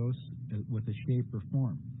eidos with a shape or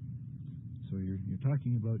form. So you're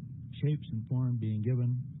talking about shapes and form being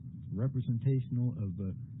given representational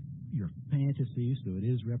of your fantasy, so it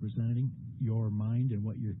is representing your mind and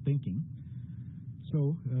what you're thinking.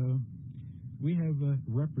 So we have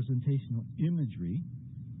representational imagery,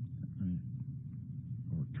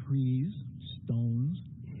 or trees, stones,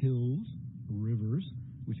 hills, rivers,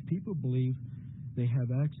 which people believe they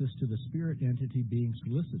have access to the spirit entity being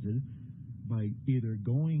solicited by either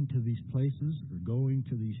going to these places or going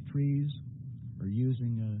to these trees or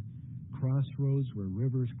using crossroads where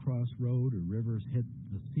rivers cross road or rivers hit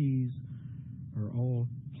the seas are all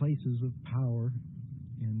places of power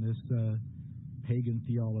in this pagan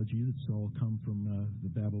theology that's all come from the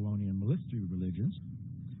Babylonian mystery religions.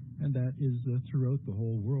 And that is throughout the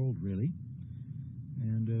whole world, really.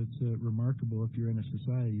 And it's remarkable if you're in a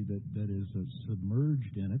society that is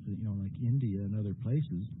submerged in it, like India and other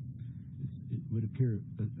places. It would appear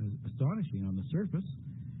astonishing on the surface,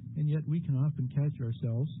 and yet we can often catch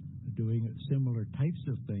ourselves doing similar types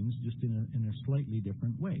of things, just in a slightly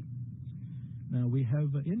different way. Now, we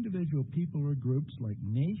have individual people or groups like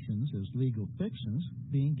nations as legal fictions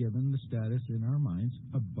being given the status in our minds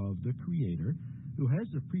above the Creator, who has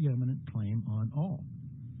a preeminent claim on all.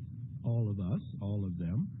 All of us, all of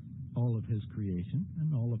them, all of His creation,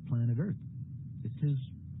 and all of planet Earth. It's His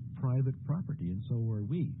private property, and so are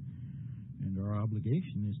we. And our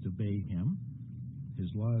obligation is to obey Him. His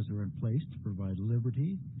laws are in place to provide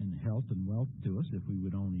liberty and health and wealth to us if we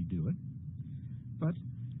would only do it. But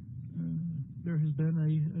there has been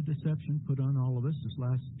a deception put on all of us this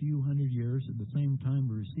last few hundred years. At the same time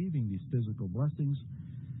we're receiving these physical blessings,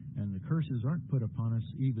 and the curses aren't put upon us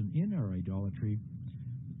even in our idolatry.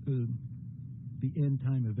 The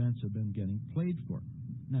end-time events have been getting played for.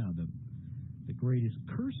 Now, the greatest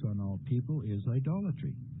curse on all people is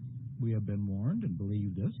idolatry. We have been warned and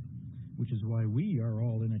believe this, which is why we are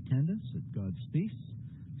all in attendance at God's feasts,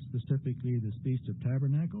 specifically the Feast of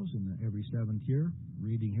Tabernacles in every 7th year,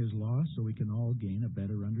 reading His law so we can all gain a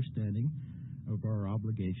better understanding of our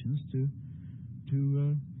obligations to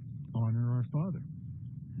honor our Father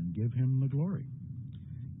and give him the glory.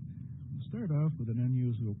 We'll start off with an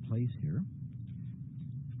unusual place here.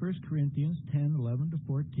 1 Corinthians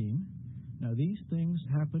 10:11-14. Now these things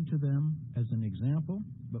happened to them as an example,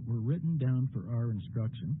 but were written down for our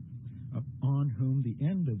instruction, upon whom the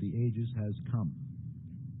end of the ages has come.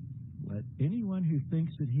 Let anyone who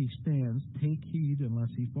thinks that he stands take heed unless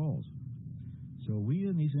he falls. So we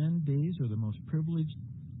in these end days are the most privileged,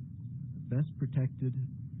 best protected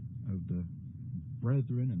of the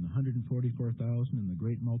brethren and the 144,000 and the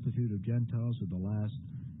great multitude of Gentiles of the last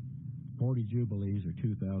 40 Jubilees or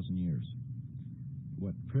 2,000 years.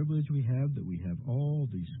 What privilege we have that we have all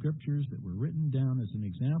these scriptures that were written down as an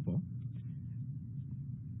example.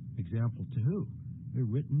 Example to who? They're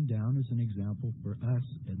written down as an example for us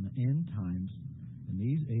in the end times, in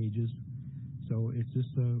these ages. So it's just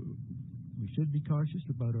we should be cautious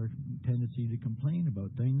about our tendency to complain about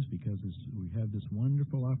things, because we have this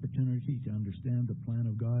wonderful opportunity to understand the plan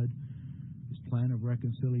of God, His plan of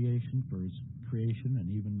reconciliation for His creation and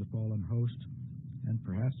even the fallen host, and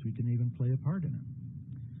perhaps we can even play a part in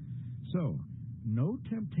it. So, no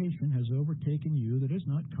temptation has overtaken you that is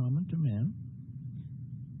not common to men.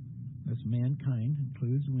 That's mankind,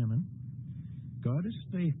 includes women. God is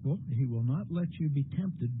faithful. He will not let you be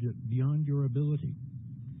tempted beyond your ability.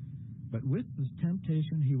 But with this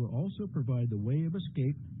temptation, He will also provide the way of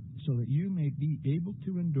escape so that you may be able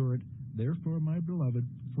to endure it. Therefore, my beloved,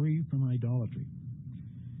 free from idolatry.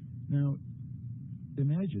 Now,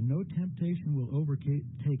 imagine, no temptation will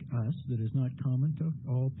overtake us that is not common to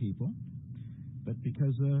all people. But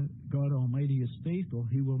because God Almighty is faithful,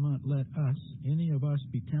 He will not let us, any of us,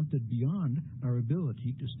 be tempted beyond our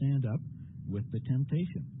ability to stand up with the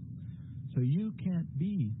temptation. So you can't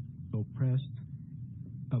be oppressed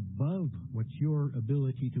above what your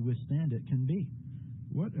ability to withstand it can be.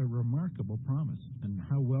 What a remarkable promise, and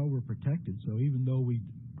how well we're protected. So even though we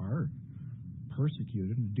are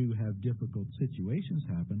persecuted and do have difficult situations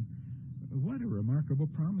happen, what a remarkable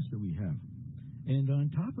promise that we have. And on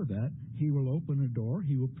top of that, He will open a door.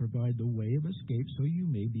 He will provide the way of escape so you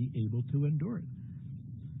may be able to endure it.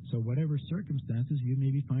 So whatever circumstances you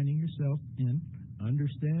may be finding yourself in,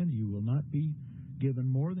 understand you will not be given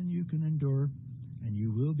more than you can endure, and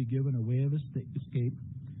you will be given a way of escape.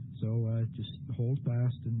 So just hold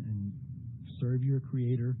fast and serve your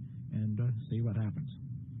Creator and see what happens.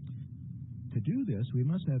 To do this, we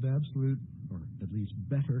must have absolute, or at least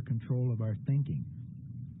better, control of our thinking,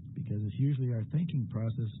 because it's usually our thinking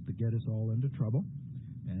process that get us all into trouble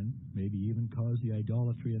and maybe even cause the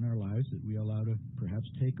idolatry in our lives that we allow to perhaps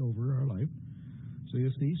take over our life. So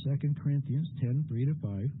you'll see 2 Corinthians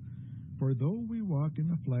 10:3-5. For though we walk in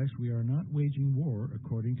the flesh, we are not waging war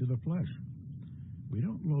according to the flesh. We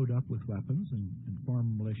don't load up with weapons and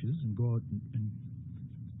form militias and go out and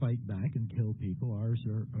fight back and kill people. Ours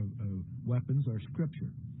are weapons are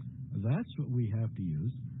Scripture. That's what we have to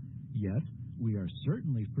use. Yet, we are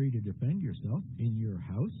certainly free to defend yourself in your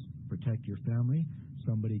house, protect your family.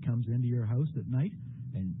 Somebody comes into your house at night,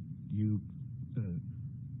 and you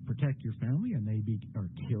protect your family, and they are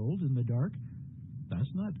killed in the dark.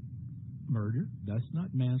 That's not murder. That's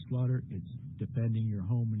not manslaughter. It's defending your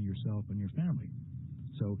home and yourself and your family.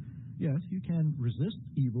 So, yes, you can resist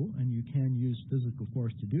evil, and you can use physical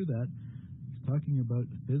force to do that. He's talking about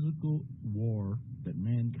physical war that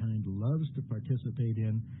mankind loves to participate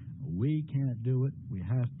in. We can't do it. We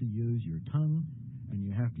have to use your tongue, and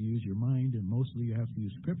you have to use your mind, and mostly you have to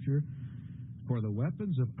use Scripture. For the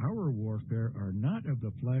weapons of our warfare are not of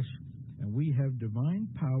the flesh, and we have divine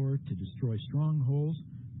power to destroy strongholds.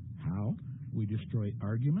 How? We destroy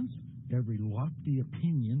arguments, every lofty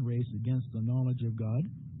opinion raised against the knowledge of God.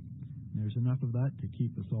 There's enough of that to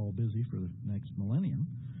keep us all busy for the next millennium.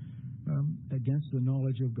 Against the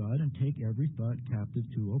knowledge of God, and take every thought captive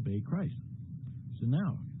to obey Christ. So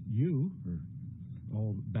now, you, or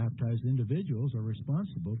all baptized individuals, are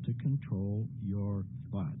responsible to control your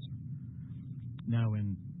thoughts. Now,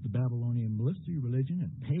 in the Babylonian mystery religion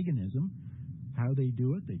and paganism, how they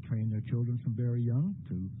do it, they train their children from very young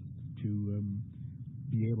to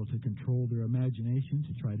be able to control their imagination,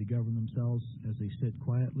 to try to govern themselves as they sit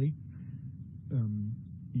quietly,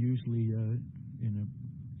 usually in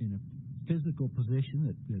a physical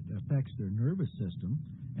position that affects their nervous system,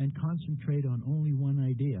 and concentrate on only one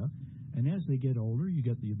idea. And as they get older, you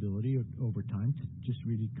get the ability over time to just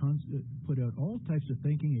really put out all types of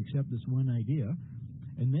thinking except this one idea.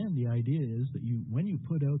 And then the idea is that when you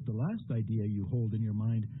put out the last idea you hold in your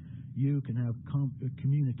mind, you can have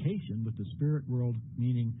communication with the spirit world,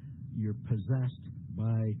 meaning you're possessed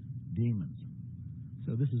by demons.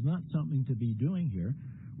 So this is not something to be doing here.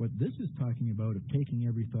 What this is talking about, of taking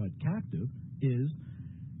every thought captive, is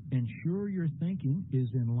ensure your thinking is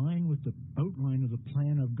in line with the outline of the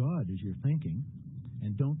plan of God as you're thinking,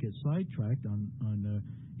 and don't get sidetracked on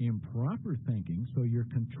improper thinking, so you're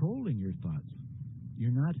controlling your thoughts.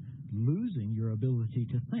 You're not losing your ability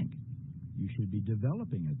to think. You should be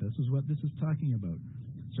developing it. This is what this is talking about,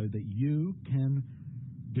 so that you can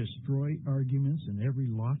destroy arguments and every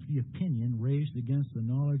lofty opinion raised against the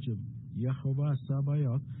knowledge of Yehovah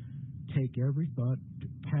Sabaoth. Take every thought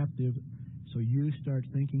captive, so you start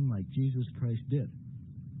thinking like Jesus Christ did.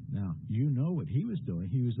 Now, you know what he was doing.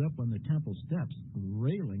 He was up on the temple steps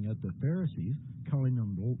railing at the Pharisees, calling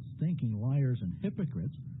them stinking liars and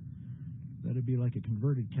hypocrites. That'd be like a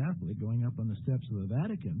converted Catholic going up on the steps of the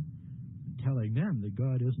Vatican and telling them that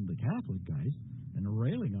God isn't the Catholic guys, and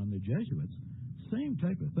railing on the Jesuits. Same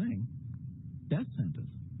type of thing. Death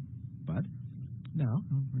sentence. But now,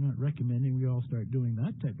 we're not recommending we all start doing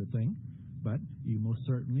that type of thing, but you most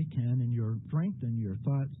certainly can, in your strength and your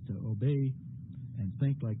thoughts, to obey and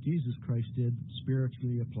think like Jesus Christ did,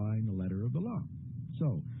 spiritually applying the letter of the law.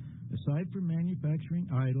 So, aside from manufacturing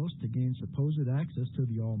idols to gain supposed access to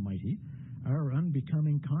the Almighty, our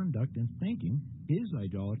unbecoming conduct and thinking is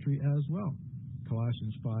idolatry as well.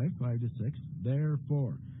 Colossians 5:5-6.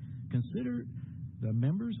 Therefore, consider the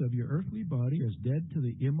members of your earthly body as dead to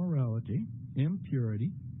the immorality,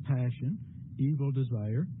 impurity, passion, evil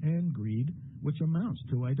desire, and greed, which amounts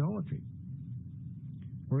to idolatry.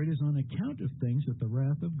 For it is on account of things that the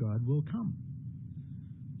wrath of God will come.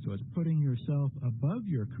 So it's putting yourself above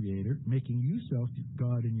your Creator, making yourself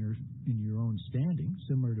God in your own standing,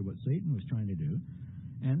 similar to what Satan was trying to do,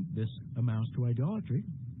 and this amounts to idolatry.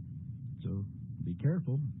 So be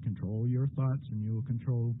careful, control your thoughts, and you will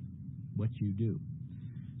control what you do.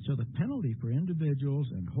 So the penalty for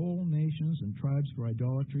individuals and whole nations and tribes for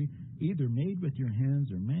idolatry, either made with your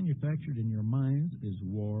hands or manufactured in your minds, is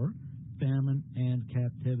war, famine, and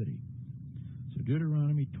captivity. So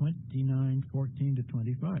Deuteronomy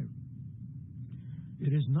 29:14-25.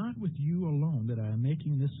 It is not with you alone that I am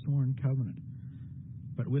making this sworn covenant,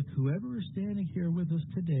 but with whoever is standing here with us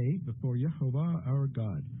today before Yehovah our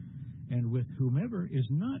God, and with whomever is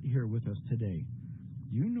not here with us today.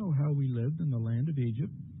 You know how we lived in the land of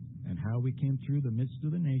Egypt, and how we came through the midst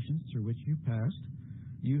of the nations through which you passed.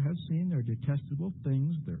 You have seen their detestable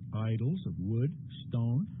things, their idols of wood,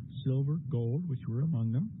 stone, silver, gold, which were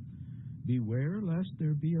among them. Beware lest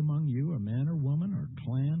there be among you a man or woman or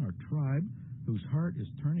clan or tribe whose heart is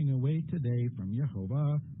turning away today from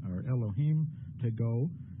Yehovah our Elohim to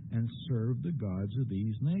go and serve the gods of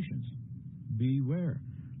these nations. Beware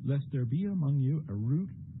lest there be among you a root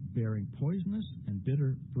bearing poisonous and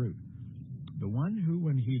bitter fruit. The one who,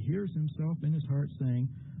 when he hears himself in his heart saying,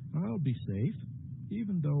 I'll be safe,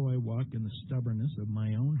 even though I walk in the stubbornness of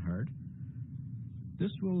my own heart,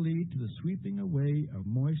 this will lead to the sweeping away of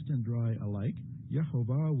moist and dry alike.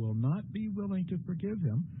 Yehovah will not be willing to forgive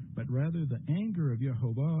him, but rather the anger of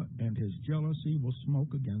Yehovah and his jealousy will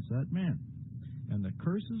smoke against that man. And the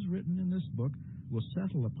curses written in this book will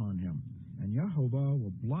settle upon him, and Yehovah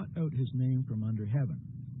will blot out his name from under heaven.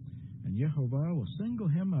 And Yehovah will single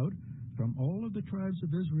him out from all of the tribes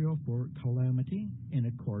of Israel for calamity in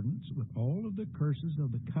accordance with all of the curses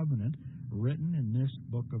of the covenant written in this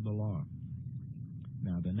book of the law.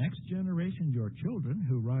 Now the next generation, your children,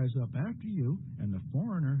 who rise up after you, and the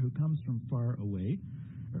foreigner who comes from far away,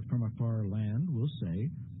 or from a far land, will say,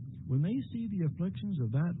 when they see the afflictions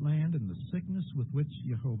of that land and the sickness with which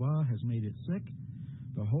Yehovah has made it sick,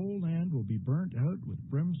 the whole land will be burnt out with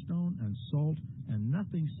brimstone and salt, and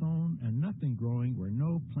nothing sown and nothing growing where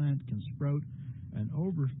no plant can sprout, and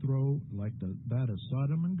overthrow like that of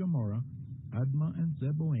Sodom and Gomorrah, Admah and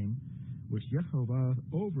Zeboim, which Yehovah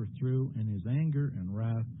overthrew in his anger and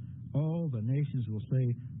wrath. All the nations will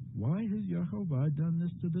say, why has Yehovah done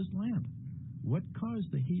this to this land? What caused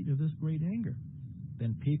the heat of this great anger?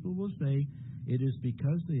 Then people will say, it is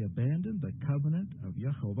because they abandoned the covenant of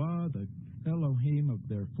Yehovah, the Elohim of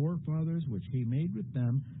their forefathers, which he made with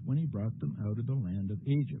them when he brought them out of the land of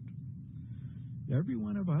Egypt. Every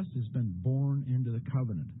one of us has been born into the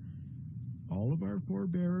covenant. All of our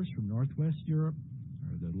forebears from northwest Europe,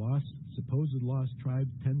 or the supposed lost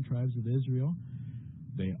tribes, 10 tribes of Israel,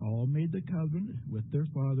 they all made the covenant with their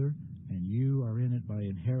father, and you are in it by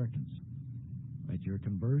inheritance. At your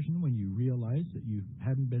conversion, when you realized that you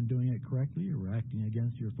hadn't been doing it correctly or were acting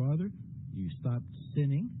against your father, you stopped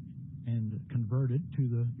sinning and converted to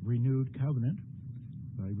the renewed covenant.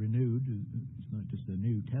 By renewed, it's not just a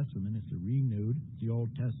New Testament, it's a renewed. It's the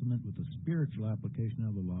Old Testament with the spiritual application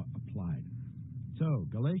of the law applied. So,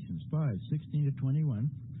 Galatians 5:16-21,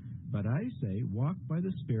 but I say, walk by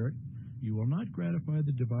the Spirit, you will not gratify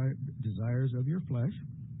the desires of your flesh,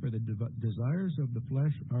 For the desires of the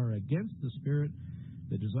flesh are against the Spirit,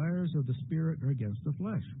 the desires of the Spirit are against the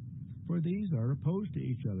flesh. For these are opposed to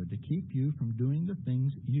each other, to keep you from doing the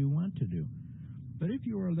things you want to do. But if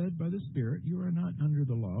you are led by the Spirit, you are not under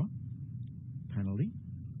the law, penalty.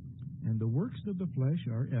 And the works of the flesh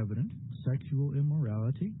are evident: sexual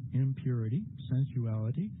immorality, impurity,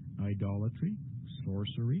 sensuality, idolatry,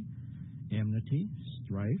 sorcery, enmity,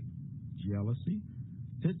 strife, jealousy,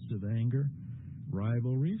 fits of anger,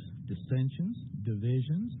 rivalries, dissensions,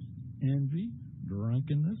 divisions, envy,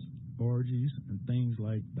 drunkenness, orgies, and things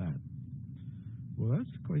like that. Well,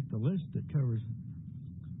 that's quite the list that covers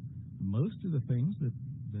most of the things that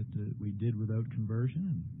we did without conversion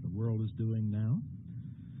and the world is doing now.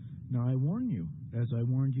 Now, I warn you, as I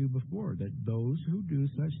warned you before, that those who do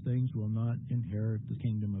such things will not inherit the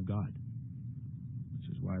kingdom of God, which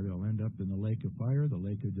is why they'll end up in the lake of fire, the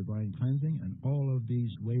lake of divine cleansing, and all of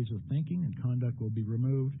these ways of thinking and conduct will be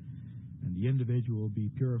removed, and the individual will be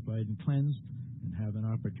purified and cleansed and have an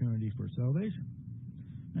opportunity for salvation.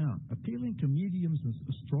 Now, appealing to mediums and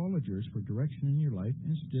astrologers for direction in your life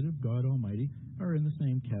instead of God Almighty are in the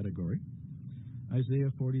same category.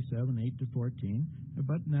 Isaiah 47, 8-14,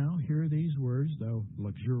 but now hear these words, thou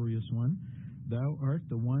luxurious one. Thou art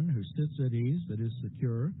the one who sits at ease, that is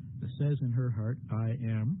secure, that says in her heart, I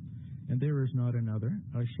am, and there is not another.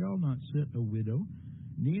 I shall not sit a widow,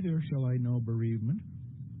 neither shall I know bereavement.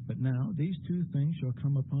 But now these two things shall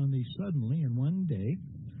come upon thee suddenly in one day.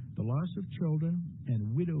 The loss of children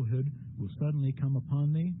and widowhood will suddenly come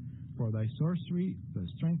upon thee, for thy sorcery, the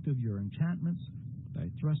strength of your enchantments, thy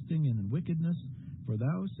thrusting in wickedness. For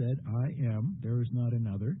thou said, I am, there is not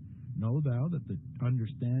another. Know thou that the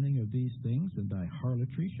understanding of these things and thy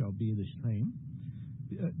harlotry shall be thy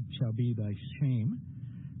shame.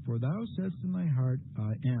 For thou saidst in thy heart,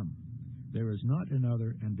 I am. There is not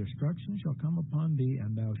another, and destruction shall come upon thee,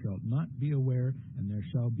 and thou shalt not be aware, and there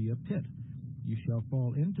shall be a pit. You shall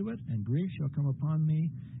fall into it, and grief shall come upon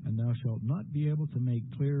thee, and thou shalt not be able to make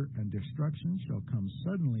clear, and destruction shall come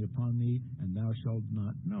suddenly upon thee, and thou shalt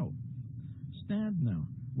not know. Stand now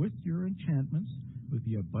with your enchantments, with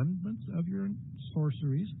the abundance of your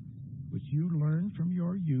sorceries, which you learned from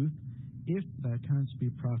your youth, if thou canst be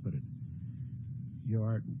profited. You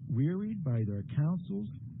art wearied by their counsels.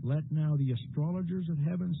 Let now the astrologers of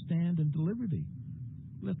heaven stand and deliver thee.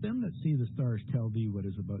 Let them that see the stars tell thee what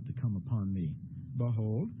is about to come upon thee.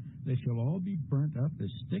 Behold, they shall all be burnt up as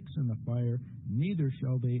sticks in the fire, neither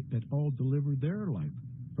shall they at all deliver their life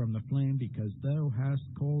from the flame, because thou hast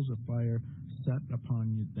coals of fire set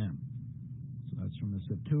upon them. So that's from the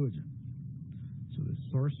Septuagint. So the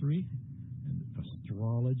sorcery and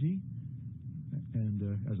astrology and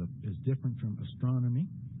is different from astronomy.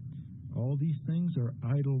 All these things are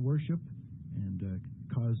idol worship and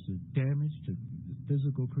cause damage to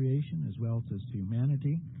physical creation as well as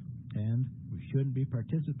humanity, and we shouldn't be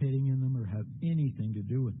participating in them or have anything to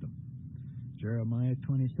do with them. Jeremiah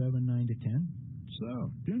 27, 9-10.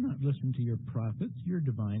 So, do not listen to your prophets, your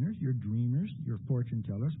diviners, your dreamers, your fortune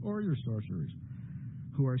tellers, or your sorcerers,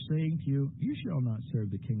 who are saying to you, you shall not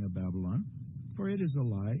serve the king of Babylon, for it is a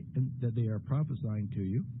lie that they are prophesying to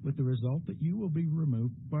you, with the result that you will be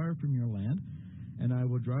removed far from your land, and I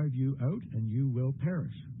will drive you out, and you will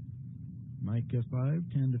perish. Micah 5,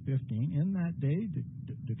 10-15. In that day,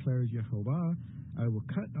 declares Jehovah, I will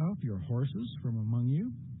cut off your horses from among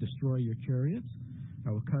you, destroy your chariots. I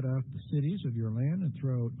will cut off the cities of your land and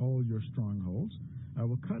throw out all your strongholds. I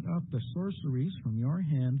will cut off the sorceries from your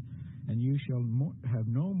hand, and you shall have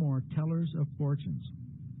no more tellers of fortunes.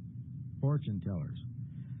 Fortune tellers.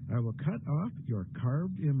 I will cut off your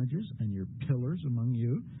carved images and your pillars among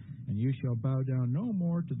you, and you shall bow down no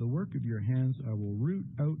more to the work of your hands. I will root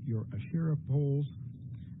out your Asherah poles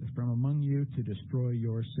from among you to destroy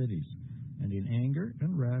your cities. And in anger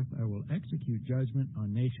and wrath I will execute judgment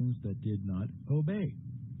on nations that did not obey.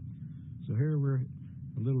 So here we're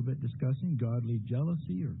a little bit discussing godly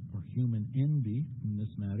jealousy or human envy in this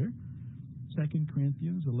matter. 2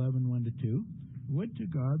 Corinthians 11, 1-2. Would to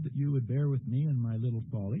God that you would bear with me in my little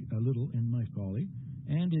in my folly,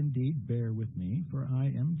 and indeed bear with me, for I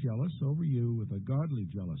am jealous over you with a godly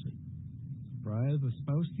jealousy. For I have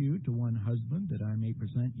espoused you to one husband, that I may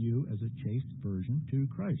present you as a chaste virgin to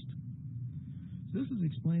Christ. So this is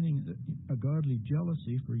explaining a godly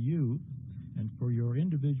jealousy for you, and for your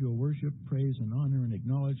individual worship, praise, and honor and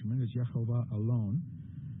acknowledgement as Jehovah alone.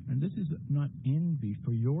 And this is not envy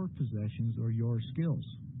for your possessions or your skills.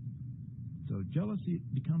 So jealousy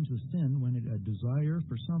becomes a sin when a desire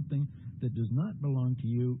for something that does not belong to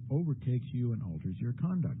you overtakes you and alters your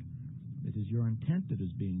conduct. It is your intent that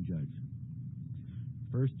is being judged.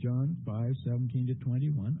 1 John 5:17 to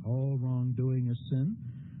 21, all wrongdoing is sin,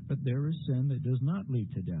 but there is sin that does not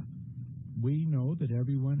lead to death. We know that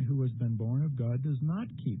everyone who has been born of God does not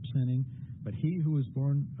keep sinning, but he who is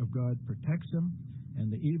born of God protects him,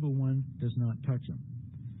 and the evil one does not touch him.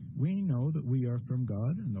 We know that we are from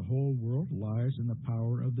God, and the whole world lies in the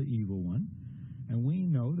power of the evil one. And we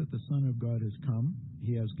know that the Son of God has come.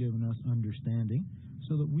 He has given us understanding,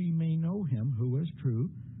 so that we may know him who is true,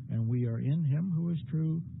 and we are in him who is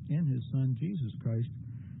true, in his Son Jesus Christ.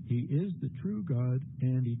 He is the true God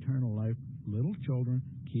and eternal life. Little children,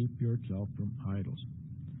 keep yourself from idols.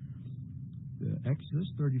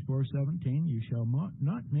 Exodus 34:17, you shall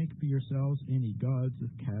not make for yourselves any gods of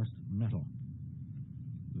cast metal.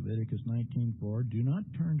 Leviticus 19:4, do not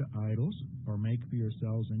turn to idols or make for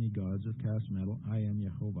yourselves any gods of cast metal. I am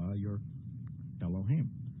Jehovah, your Elohim.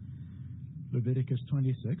 Leviticus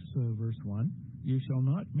 26, verse 1, you shall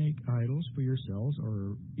not make idols for yourselves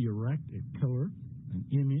or erect a pillar, an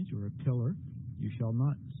image or a pillar. You shall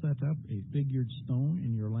not set up a figured stone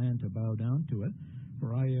in your land to bow down to it,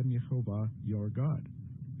 for I am Jehovah, your God.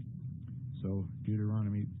 So,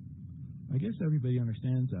 Deuteronomy, I guess everybody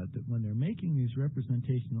understands that when they're making these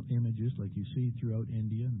representational images like you see throughout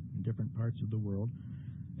India and in different parts of the world,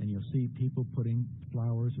 and you'll see people putting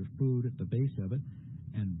flowers or food at the base of it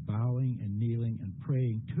and bowing and kneeling and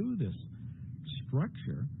praying to this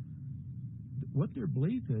structure, what their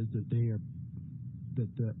belief is that they are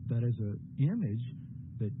that is an image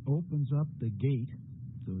that opens up the gate.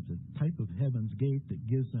 So it's a type of heaven's gate that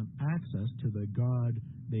gives them access to the God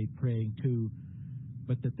they're praying to,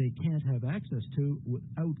 but that they can't have access to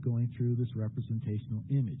without going through this representational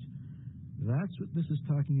image. That's what this is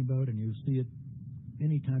talking about, and you'll see it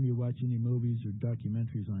anytime you watch any movies or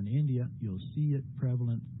documentaries on India. You'll see it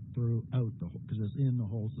prevalent throughout the whole, because it's in the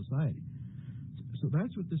whole society. So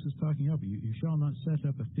that's what this is talking about. You shall not set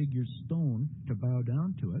up a figured stone to bow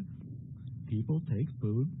down to it. People take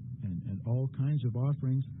food and all kinds of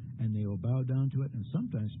offerings, and they will bow down to it, and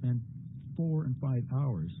sometimes spend 4 and 5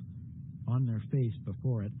 hours on their face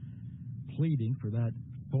before it, pleading for that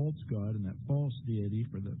false god and that false deity,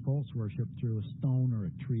 for the false worship through a stone or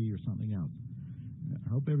a tree or something else. I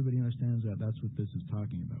hope everybody understands that that's what this is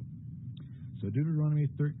talking about. So Deuteronomy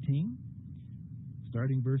 13,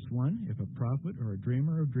 starting verse 1, if a prophet or a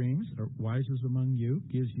dreamer of dreams or wisest among you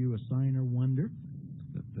gives you a sign or wonder,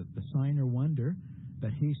 the sign or wonder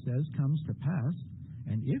that he says comes to pass,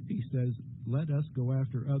 and if he says, let us go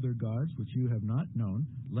after other gods which you have not known,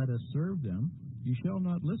 let us serve them, you shall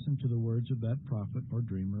not listen to the words of that prophet or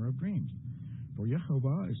dreamer of dreams. For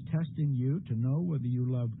Jehovah is testing you to know whether you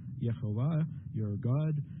love Jehovah, your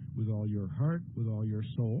God, with all your heart, with all your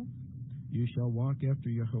soul. You shall walk after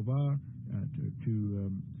Jehovah,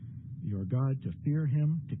 your God, to fear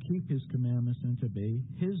him, to keep his commandments, and to obey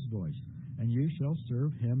his voice. And you shall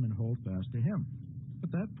serve him and hold fast to him.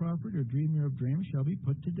 But that prophet or dreamer of dreams shall be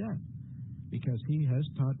put to death, because he has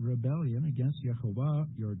taught rebellion against Jehovah,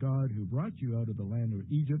 your God, who brought you out of the land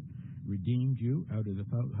of Egypt, redeemed you out of the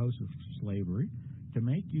house of slavery, to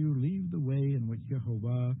make you leave the way in which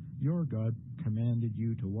Jehovah, your God, commanded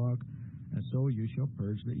you to walk, and so you shall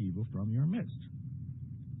purge the evil from your midst.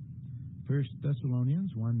 1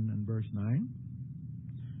 Thessalonians 1 and verse 9,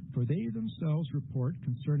 for they themselves report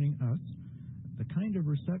concerning us the kind of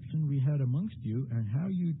reception we had amongst you, and how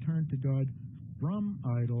you turned to God from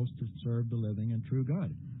idols to serve the living and true God.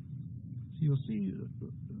 So you'll see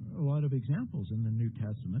a lot of examples in the New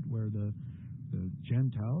Testament where the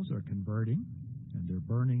Gentiles are converting, and they're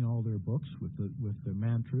burning all their books with the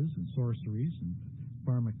mantras and sorceries and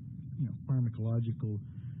pharmacological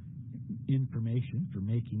information for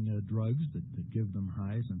making drugs that give them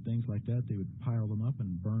highs and things like that. They would pile them up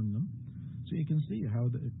and burn them. So you can see how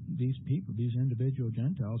these people, these individual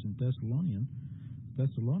Gentiles in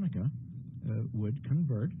Thessalonica, would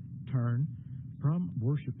convert, turn from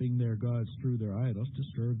worshiping their gods through their idols to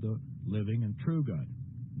serve the living and true God.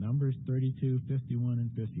 Numbers 32, 51,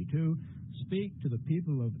 and 52, speak to the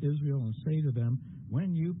people of Israel and say to them,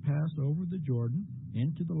 when you pass over the Jordan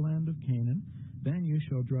into the land of Canaan, then you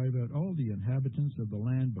shall drive out all the inhabitants of the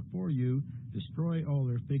land before you, destroy all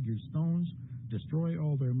their figured stones, destroy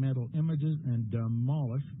all their metal images, and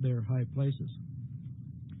demolish their high places.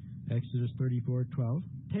 Exodus 34:12,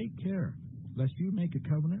 take care, lest you make a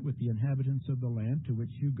covenant with the inhabitants of the land to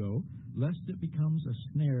which you go, lest it becomes a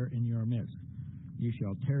snare in your midst. You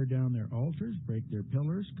shall tear down their altars, break their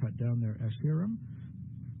pillars, cut down their Asherim.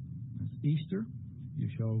 That's Easter. You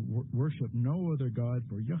shall worship no other God,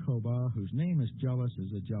 for Jehovah, whose name is jealous,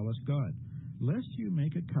 is a jealous God. Lest you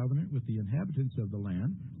make a covenant with the inhabitants of the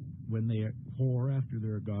land, when they whore after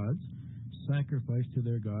their gods, sacrifice to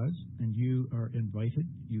their gods, and you are invited.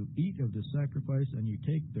 You eat of the sacrifice, and you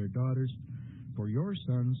take their daughters for your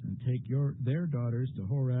sons, and take their daughters to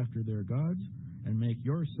whore after their gods, and make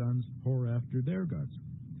your sons whore after their gods.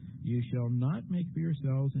 You shall not make for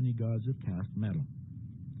yourselves any gods of cast metal.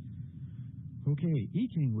 Okay,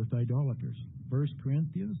 eating with idolaters. 1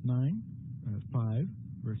 Corinthians 5,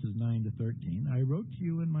 verses 9 to 13. I wrote to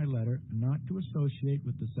you in my letter not to associate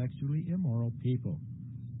with the sexually immoral people.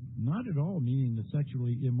 Not at all meaning the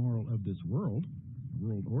sexually immoral of this world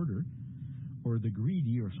order, or the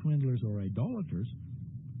greedy or swindlers or idolaters,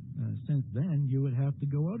 since then you would have to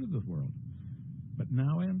go out of the world. But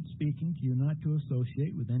now I am speaking to you not to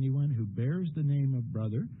associate with anyone who bears the name of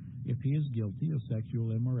brother if he is guilty of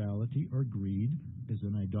sexual immorality or greed, is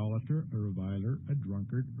an idolater, a reviler, a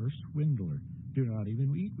drunkard, or swindler. Do not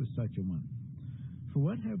even eat with such a one. For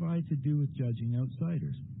what have I to do with judging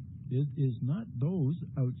outsiders? It is not those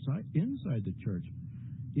inside the church.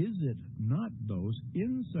 Is it not those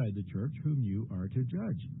inside the church whom you are to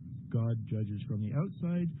judge? God judges from the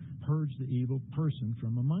outside, purge the evil person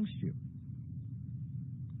from amongst you.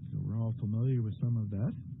 So we're all familiar with some of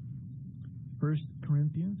that. 1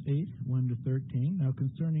 Corinthians 8, 1 to 13. Now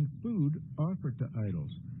concerning food offered to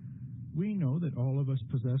idols, we know that all of us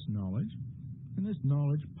possess knowledge, and this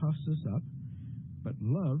knowledge puffs us up, but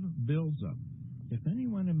love builds up. If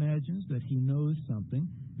anyone imagines that he knows something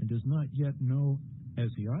and does not yet know as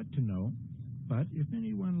he ought to know, but if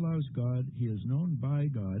anyone loves God, he is known by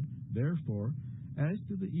God. Therefore, as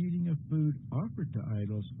to the eating of food offered to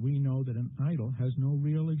idols, we know that an idol has no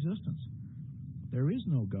real existence. There is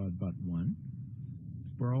no God but one.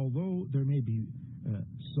 For although there may be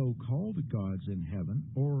so-called gods in heaven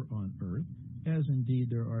or on earth, as indeed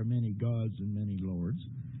there are many gods and many lords,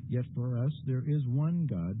 yet for us there is one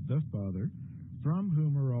God, the Father, from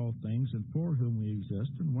whom are all things and for whom we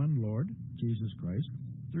exist, and one Lord, Jesus Christ,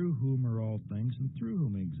 through whom are all things and through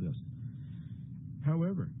whom we exist.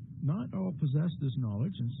 However, not all possess this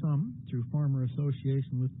knowledge, and some, through former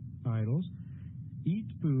association with idols, eat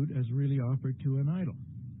food as really offered to an idol,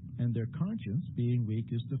 and their conscience, being weak,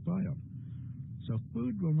 is defiled. So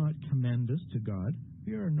food will not commend us to God.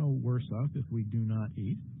 We are no worse off if we do not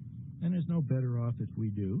eat, and is no better off if we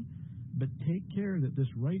do. But take care that this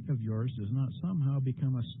right of yours does not somehow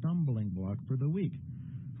become a stumbling block for the weak.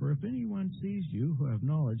 For if anyone sees you who have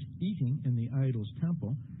knowledge eating in the idol's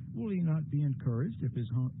temple, will he not be encouraged, if his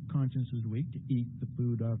conscience is weak, to eat the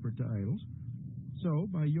food offered to idols? So,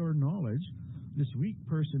 by your knowledge, this weak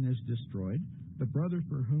person is destroyed, the brother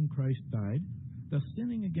for whom Christ died. Thus,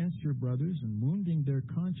 sinning against your brothers and wounding their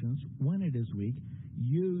conscience when it is weak,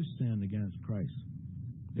 you sin against Christ.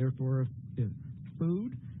 Therefore, if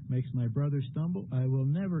food makes my brother stumble, I will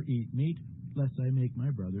never eat meat, lest I make my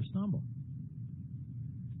brother stumble.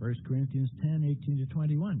 1 Corinthians 10, 18 to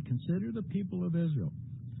 21. Consider the people of Israel.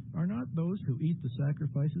 Are not those who eat the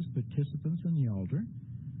sacrifices participants in the altar?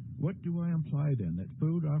 What do I imply then? That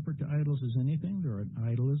food offered to idols is anything, or an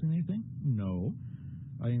idol is anything? No.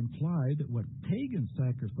 I imply that what pagans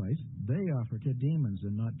sacrifice, they offer to demons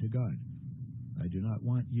and not to God. I do not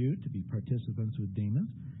want you to be participants with demons.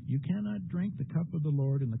 You cannot drink the cup of the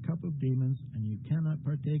Lord and the cup of demons, and you cannot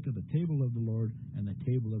partake of the table of the Lord and the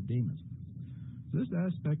table of demons. So this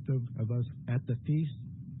aspect of us at the feast,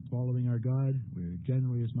 following our God, we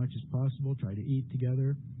generally, as much as possible, try to eat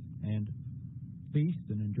together and feast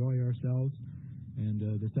and enjoy ourselves. And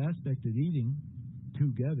this aspect of eating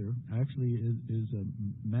together actually is a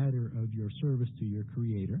matter of your service to your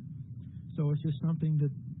Creator. So it's just something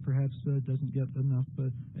that perhaps doesn't get enough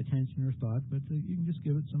attention or thought, but you can just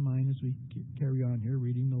give it some mind as we carry on here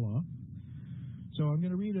reading the law. So I'm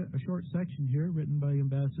going to read a short section here written by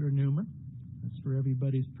Ambassador Newman. It's for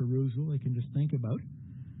everybody's perusal. They can just think about.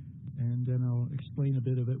 And then I'll explain a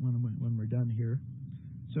bit of it when we're done here.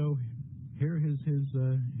 So here is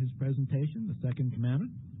his presentation, the second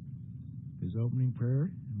commandment, his opening prayer.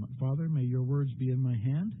 Father, may your words be in my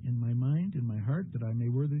hand, in my mind, in my heart, that I may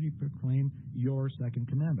worthily proclaim your second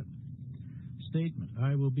commandment. Statement,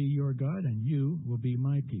 I will be your God, and you will be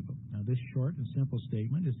my people. Now, this short and simple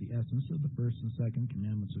statement is the essence of the first and second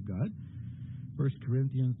commandments of God. 1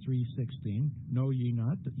 Corinthians 3:16, know ye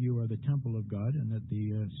not that you are the temple of God, and that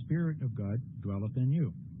the Spirit of God dwelleth in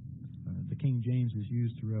you. The King James is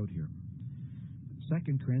used throughout here.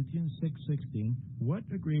 2 Corinthians 6:16, what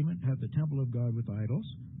agreement hath the temple of God with idols?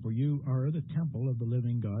 For you are the temple of the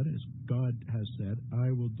living God, as God has said, I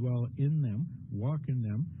will dwell in them, walk in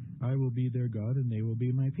them, I will be their God, and they will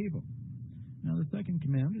be my people. Now the second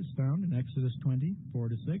commandment is found in Exodus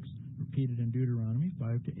 20:4-6, repeated in Deuteronomy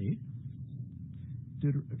 5-8.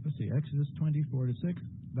 Exodus 20:4-6,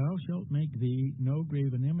 Thou shalt make thee no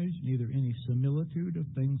graven image, neither any similitude of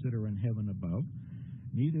things that are in heaven above,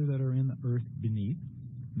 neither that are in the earth beneath,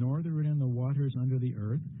 nor that are in the waters under the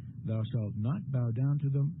earth. Thou shalt not bow down to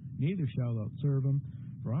them, neither shalt thou serve them.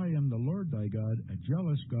 For I am the Lord thy God, a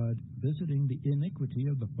jealous God, visiting the iniquity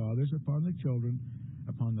of the fathers upon the children,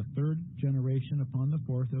 upon the third generation, upon the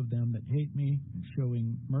fourth of them that hate me, and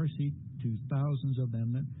showing mercy to thousands of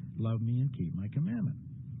them that love me and keep my commandment.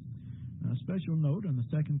 Now, a special note on the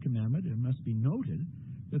second commandment: it must be noted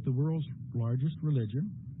that the world's largest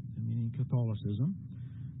religion, meaning Catholicism,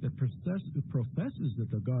 that professes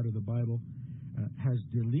that the God of the Bible has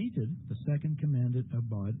deleted the second commandment of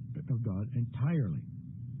God entirely.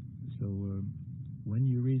 So when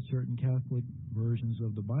you read certain Catholic versions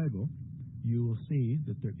of the Bible, you will see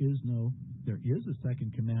that there is a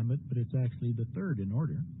second commandment, but it's actually the third in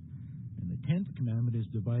order. And the 10th commandment is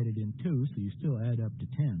divided in two, so you still add up to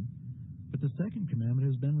 10. But the second commandment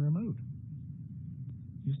has been removed.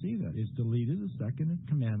 You see that. It's deleted the second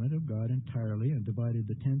commandment of God entirely and divided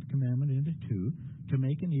the 10th commandment into two to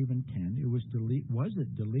make an even 10. Was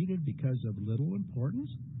it deleted because of little importance?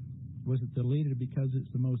 Was it deleted because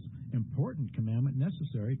it's the most important commandment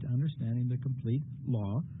necessary to understanding the complete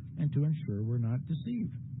law and to ensure we're not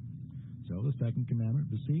deceived? So the second commandment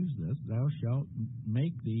receives this: thou shalt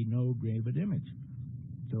make thee no graven image.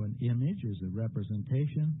 So an image is a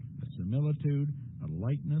representation, a similitude, a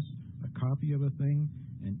likeness, a copy of a thing.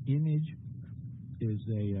 An image is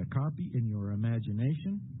a copy in your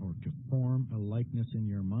imagination, or to form a likeness in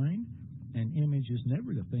your mind. An image is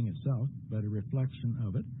never the thing itself, but a reflection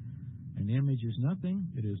of it. An image is nothing,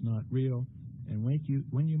 it is not real, and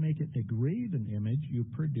when you make it a graven image, you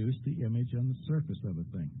produce the image on the surface of a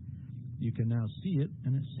thing. You can now see it,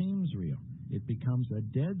 and it seems real. It becomes a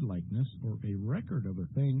dead likeness or a record of a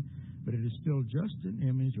thing, but it is still just an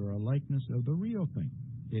image or a likeness of the real thing.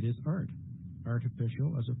 It is art,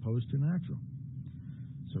 artificial as opposed to natural.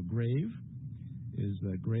 So grave is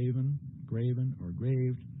graven, or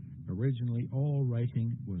graved. Originally, all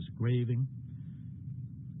writing was graving.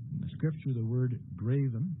 In the Scripture, the word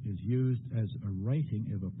graven is used as a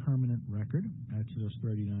writing of a permanent record, Exodus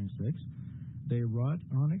 39:6. They wrought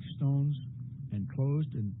onyx stones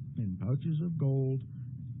enclosed in pouches of gold,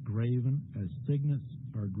 graven as signets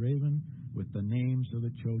are graven with the names of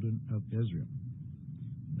the children of Israel.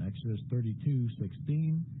 In Exodus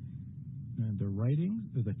 32:16, and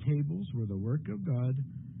the tables were the work of God.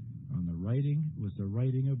 On the writing was the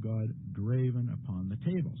writing of God graven upon the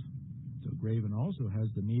tables. So graven also has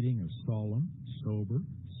the meaning of solemn, sober,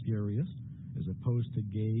 serious, as opposed to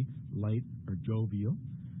gay, light, or jovial.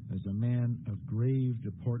 As a man of grave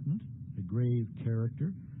deportment, a grave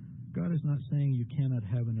character. God is not saying you cannot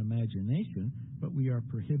have an imagination, but we are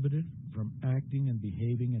prohibited from acting and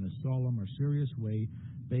behaving in a solemn or serious way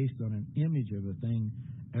based on an image of a thing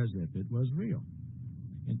as if it was real.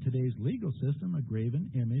 In today's legal system, a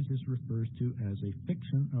graven image is referred to as a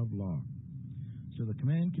fiction of law. So the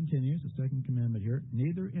command continues, the second commandment here: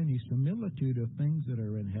 neither any similitude of things that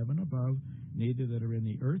are in heaven above, neither that are in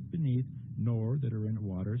the earth beneath, nor that are in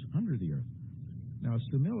waters under the earth. Now, a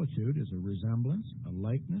similitude is a resemblance, a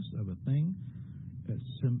likeness of a thing,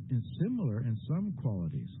 similar in some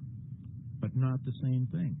qualities, but not the same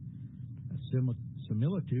thing. A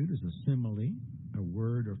similitude is a simile, a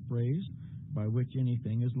word or phrase by which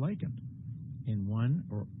anything is likened in one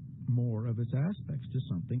or more of its aspects to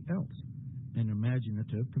something else, an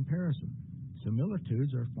imaginative comparison.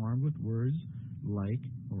 Similitudes are formed with words like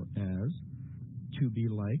or as, to be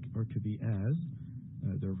like or to be as.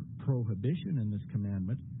 The prohibition in this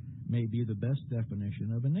commandment may be the best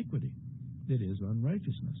definition of iniquity. It is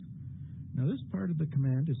unrighteousness. Now, this part of the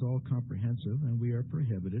command is all comprehensive, and we are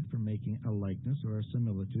prohibited from making a likeness or a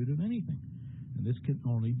similitude of anything. And this can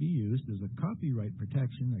only be used as a copyright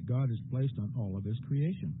protection that God has placed on all of His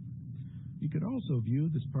creation. You could also view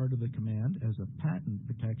this part of the command as a patent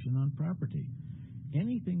protection on property.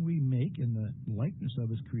 Anything we make in the likeness of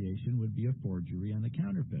His creation would be a forgery and a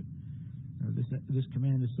counterfeit. This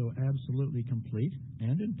command is so absolutely complete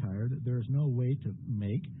and entire that there is no way to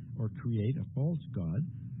make or create a false god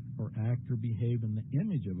or act or behave in the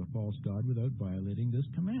image of a false god without violating this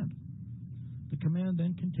command. The command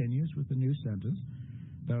then continues with the new sentence: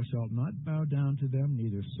 thou shalt not bow down to them,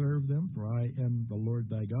 neither serve them, for I am the Lord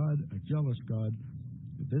thy God, a jealous God,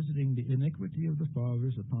 visiting the iniquity of the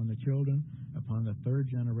fathers upon the children, upon the third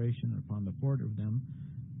generation, upon the fourth of them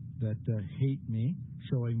that hate me,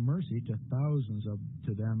 showing mercy to thousands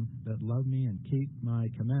to them that love me and keep my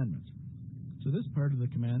commandments. So this part of the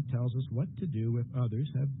command tells us what to do if others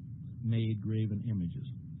have made graven images.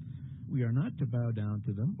 We are not to bow down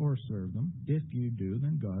to them or serve them. If you do,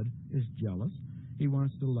 then God is jealous. He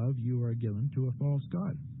wants the love you are given to a false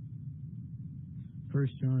god. 1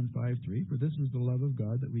 John 5:3, for this is the love of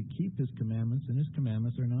God, that we keep his commandments, and his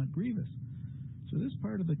commandments are not grievous. So this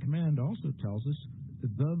part of the command also tells us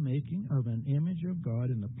the making of an image of God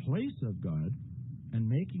in the place of God, and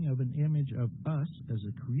making of an image of us as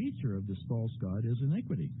a creature of this false god is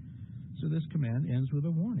iniquity. So this command ends with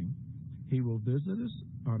a warning. He will visit us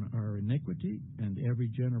on our iniquity, and every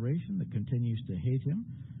generation that continues to hate him.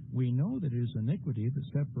 We know that it is iniquity that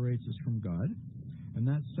separates us from God, and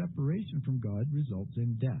that separation from God results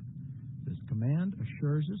in death. This command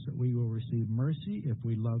assures us that we will receive mercy if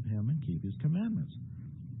we love him and keep his commandments.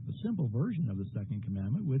 The simple version of the second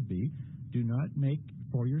commandment would be, do not make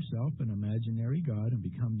for yourself an imaginary God and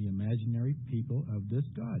become the imaginary people of this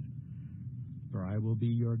God. For I will be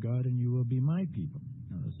your God and you will be my people.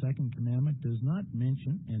 Now, the second commandment does not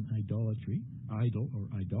mention an idol or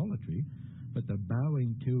idolatry, but the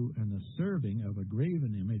bowing to and the serving of a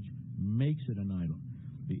graven image makes it an idol.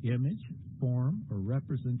 The image, form, or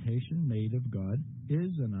representation made of God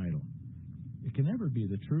is an idol. It can never be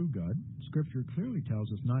the true God. Scripture clearly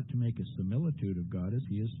tells us not to make a similitude of God, as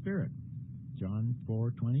he is spirit. John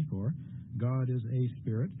 4:24, God is a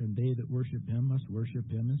spirit, and they that worship him must worship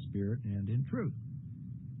him in spirit and in truth.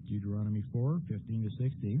 Deuteronomy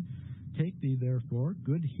 4:15-16, take thee therefore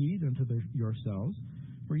good heed unto yourselves,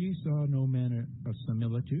 for ye saw no manner of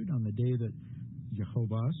similitude on the day that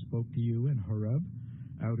Jehovah spoke to you in Horeb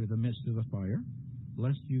out of the midst of the fire,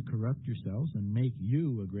 lest you corrupt yourselves and make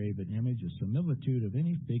you a graven image, a similitude of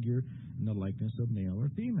any figure in the likeness of male or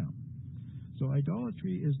female. So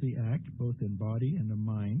idolatry is the act, both in body and in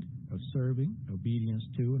mind, of serving, obedience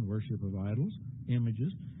to, and worship of idols,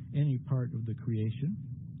 images, any part of the creation,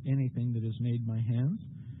 anything that is made by hands,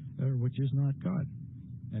 which is not God.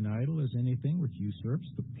 An idol is anything which usurps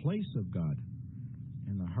the place of God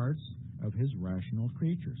in the hearts of his rational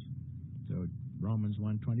creatures. So Romans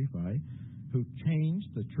 1:25, who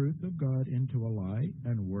changed the truth of God into a lie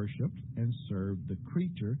and worshipped and served the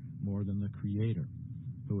creature more than the Creator,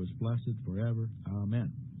 who is blessed forever.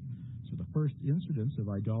 Amen. So the first incidence of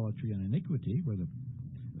idolatry and iniquity, where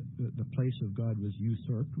the place of God was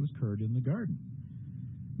usurped, was occurred in the garden.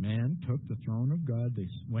 Man took the throne of God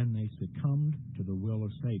when they succumbed to the will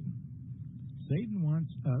of Satan. Satan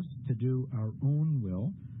wants us to do our own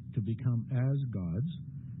will, to become as gods.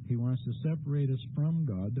 He wants to separate us from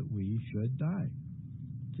God, that we should die.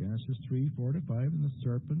 Genesis 3:4-5, and the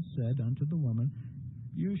serpent said unto the woman,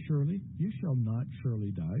 you shall not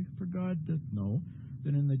surely die, for God doth know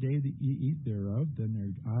that in the day that ye eat thereof, then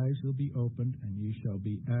their eyes will be opened, and ye shall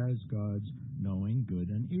be as gods, knowing good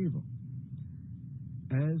and evil.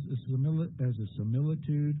 As a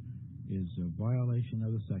similitude is a violation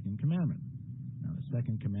of the second commandment. Now, the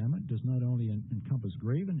second commandment does not only encompass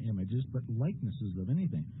graven images, but likenesses of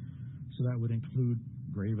anything. So that would include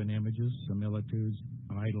graven images, similitudes,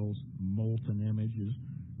 idols, molten images,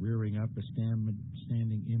 rearing up a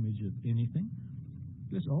standing image of anything.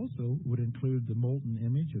 This also would include the molten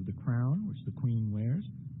image of the crown, which the Queen wears,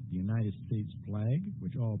 the United States flag,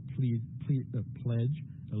 which all pledge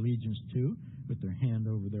allegiance to, with their hand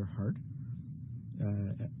over their heart.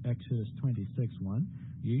 Exodus 26:1,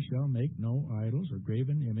 ye shall make no idols or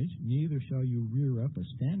graven image, neither shall you rear up a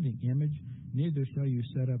standing image, neither shall you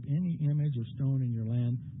set up any image of stone in your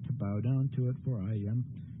land to bow down to it, for I am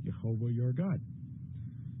Jehovah your God.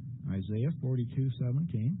 Isaiah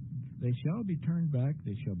 42:17, they shall be turned back,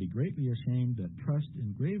 they shall be greatly ashamed that trust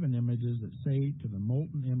in graven images, that say to the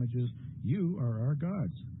molten images, you are our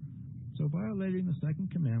gods. So violating the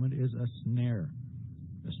second commandment is a snare.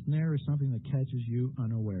 A snare is something that catches you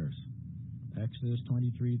unawares. Exodus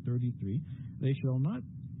 23:33, they shall not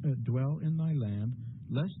dwell in thy land,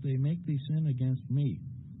 lest they make thee sin against me.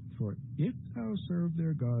 For if thou serve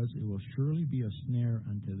their gods, it will surely be a snare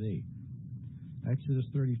unto thee. Exodus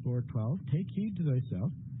 34:12, take heed to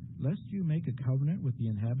thyself, lest you make a covenant with the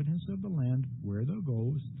inhabitants of the land where thou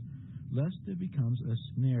goest, lest it becomes a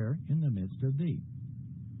snare in the midst of thee.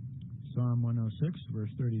 Psalm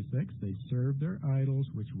 106:36, they served their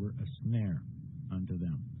idols, which were a snare unto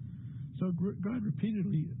them. So God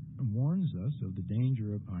repeatedly warns us of the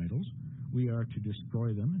danger of idols. We are to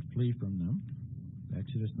destroy them and flee from them.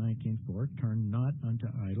 Exodus 19:4, turn not unto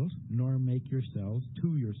idols, nor make yourselves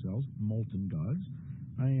molten gods.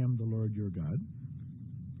 I am the Lord your God.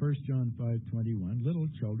 1 John 5:21, little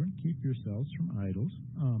children, keep yourselves from idols.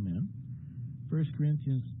 Amen. 1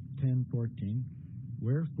 Corinthians 10:14,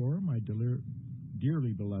 wherefore, my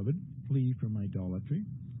dearly beloved, flee from idolatry.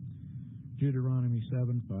 Deuteronomy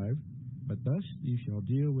 7:5, But thus you shall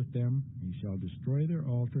deal with them, you shall destroy their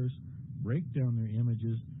altars, break down their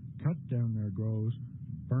images, cut down their groves,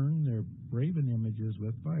 burn their graven images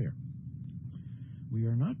with fire. We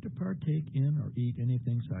are not to partake in or eat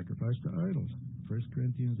anything sacrificed to idols. 1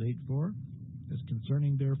 Corinthians 8:4, as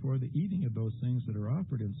concerning therefore the eating of those things that are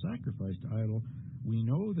offered in sacrifice to idol, we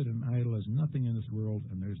know that an idol is nothing in this world,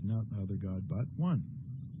 and there is none other God but one.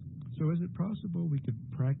 So is it possible we could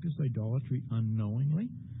practice idolatry unknowingly,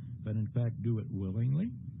 but in fact do it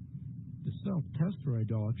willingly? The self-test for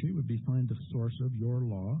idolatry would be find the source of your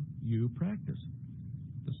law you practice.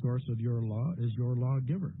 The source of your law is your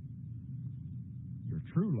lawgiver. Your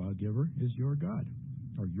true lawgiver is your God,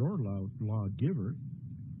 or your lawgiver,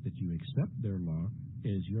 that you accept their law,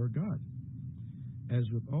 is your God. As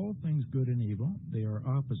with all things good and evil, they are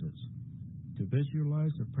opposites. To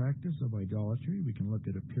visualize the practice of idolatry, we can look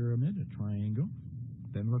at a pyramid, a triangle,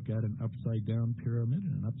 then look at an upside-down pyramid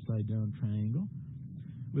and an upside-down triangle.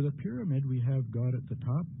 With a pyramid, we have God at the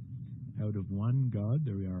top. Out of one God,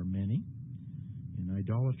 there are many. In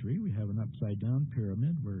idolatry, we have an upside-down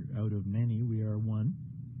pyramid where out of many we are one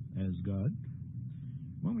as God.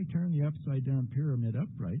 When we turn the upside-down pyramid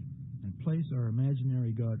upright and place our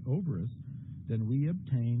imaginary God over us, then we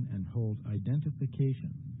obtain and hold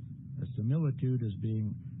identification. A similitude is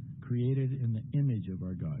being created in the image of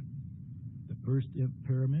our God. The first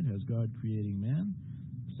pyramid has God creating man.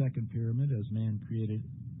 The second pyramid has man created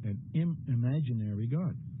an imaginary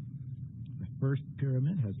God. The first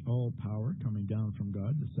pyramid has all power coming down from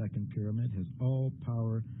God. The second pyramid has all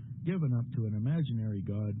power given up to an imaginary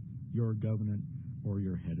God, your government or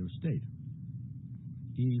your head of state.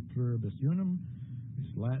 E pluribus unum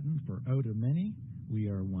is Latin for out of many, we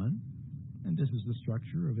are one. And this is the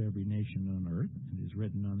structure of every nation on earth. It is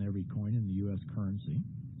written on every coin in the U.S. currency.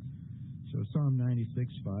 So Psalm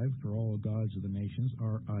 96:5, for all gods of the nations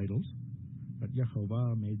are idols, but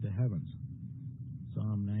Yehovah made the heavens.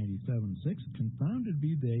 Psalm 97:6, confounded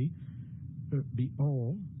be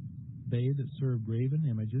all they that serve graven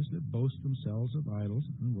images, that boast themselves of idols,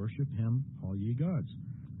 and worship him, all ye gods.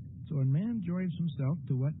 So when man joins himself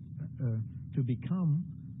to become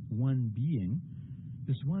one being,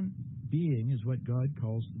 this one being is what God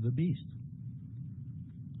calls the beast.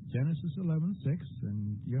 Genesis 11:6,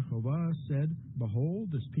 and Yehovah said,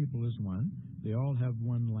 behold, this people is one. They all have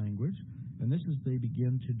one language, and this is they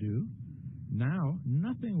begin to do. Now,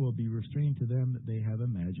 nothing will be restrained to them that they have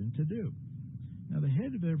imagined to do. Now, the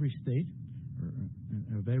head of every state, or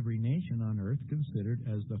of every nation on earth, considered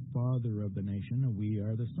as the father of the nation, and we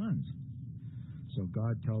are the sons. So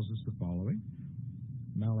God tells us the following.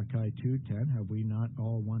 Malachi 2:10, have we not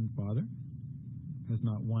all one Father? Has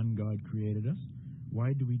not one God created us?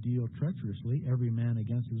 Why do we deal treacherously, every man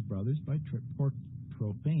against his brothers, by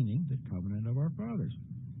profaning the covenant of our fathers?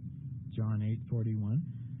 John 8:41,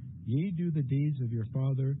 ye do the deeds of your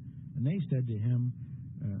father. And they said to him,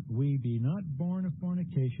 we be not born of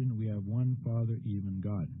fornication, we have one Father, even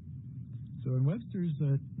God. So in Webster's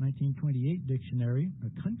 1928 dictionary, a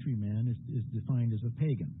countryman is defined as a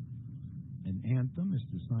pagan. An anthem is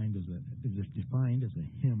defined as a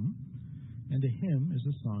hymn, and a hymn is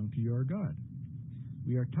a song to your God.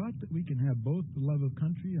 We are taught that we can have both the love of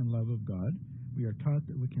country and love of God. We are taught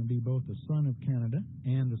that we can be both a son of Canada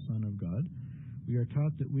and a son of God. We are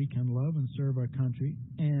taught that we can love and serve our country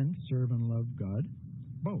and serve and love God,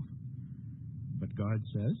 both. But God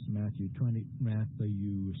says, Matthew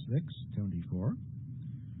 6:24,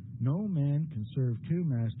 no man can serve two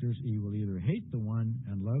masters. He will either hate the one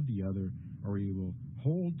and love the other, or he will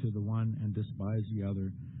hold to the one and despise the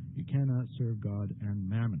other. You cannot serve God and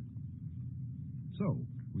mammon. So,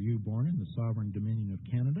 were you born in the sovereign dominion of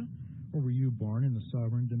Canada, or were you born in the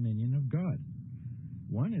sovereign dominion of God?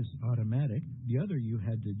 One is automatic, the other you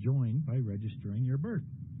had to join by registering your birth.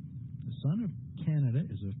 The Son of Canada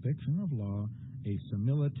is a fiction of law, a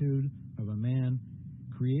similitude of a man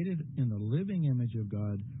created in the living image of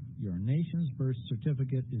God. Your nation's birth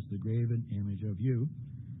certificate is the graven image of you,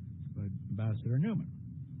 by Ambassador Newman.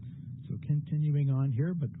 So continuing on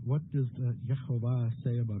here, but what does Yehovah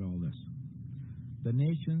say about all this? The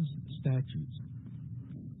nation's statutes.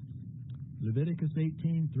 Leviticus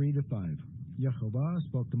 18:3-5. Yehovah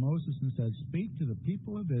spoke to Moses and said, speak to the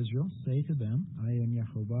people of Israel, say to them, I am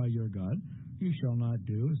Yehovah your God. You shall not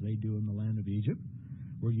do as they do in the land of Egypt,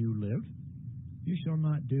 where you lived. You shall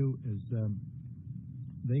not do as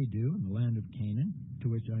they do in the land of Canaan, to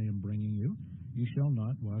which I am bringing you. You shall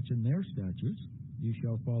not watch in their statutes. You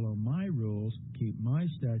shall follow my rules, keep my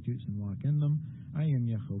statutes, and walk in them. I am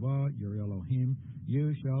Yehovah, your Elohim.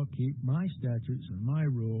 You shall keep my statutes and my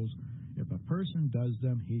rules. If a person does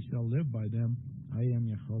them, he shall live by them. I am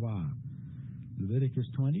Yehovah. Leviticus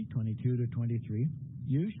 20, 22 to 23.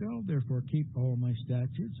 You shall therefore keep all my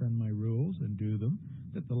statutes and my rules and do them,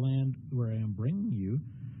 that the land where I am bringing you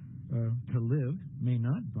to live may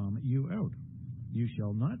not vomit you out. You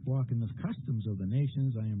shall not walk in the customs of the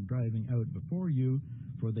nations I am driving out before you,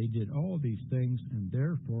 for they did all these things, and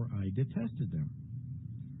therefore I detested them.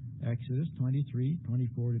 Exodus 23,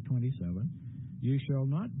 24 to 27. You shall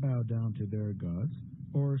not bow down to their gods,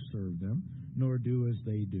 or serve them, nor do as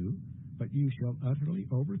they do, but you shall utterly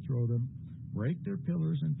overthrow them, break their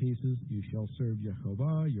pillars in pieces. You shall serve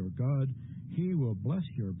Jehovah your God. He will bless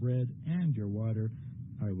your bread and your water.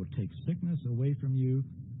 I will take sickness away from you.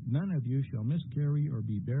 None of you shall miscarry or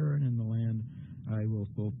be barren in the land. I will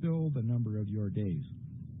fulfill the number of your days.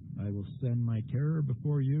 I will send my terror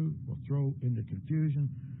before you, will throw into confusion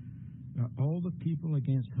all the people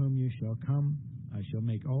against whom you shall come. I shall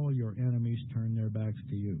make all your enemies turn their backs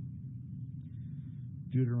to you.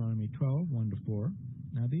 Deuteronomy 12, 1 to 4.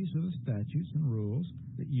 Now these are the statutes and rules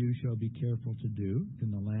that you shall be careful to do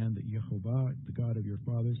in the land that Jehovah, the God of your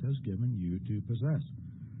fathers, has given you to possess,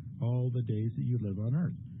 all the days that you live on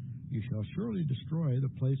earth. You shall surely destroy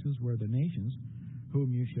the places where the nations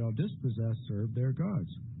whom you shall dispossess serve their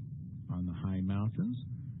gods, on the high mountains,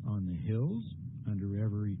 on the hills, under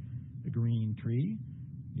every green tree.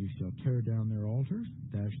 You shall tear down their altars,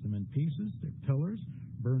 dash them in pieces, their pillars,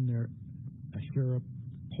 burn their Asherah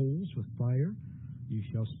poles with fire. You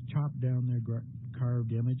shall chop down their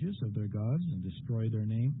carved images of their gods and destroy their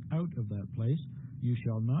name out of that place. You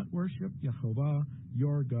shall not worship Jehovah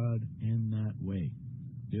your God in that way.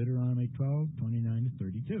 Deuteronomy 12, 29 to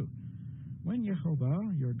 32. When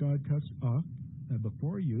Jehovah your God cuts off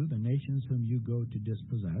before you the nations whom you go to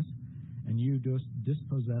dispossess, and you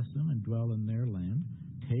dispossess them and dwell in their land,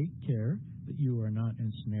 take care that you are not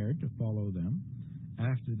ensnared to follow them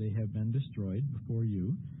after they have been destroyed before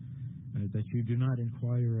you, that you do not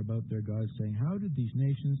inquire about their gods, saying, how did these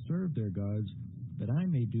nations serve their gods, that I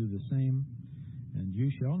may do the same? And you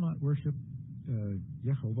shall not worship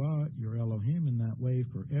Jehovah your Elohim in that way,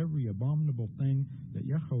 for every abominable thing that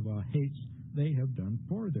Jehovah hates they have done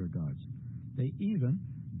for their gods. They even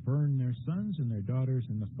burn their sons and their daughters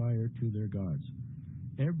in the fire to their gods.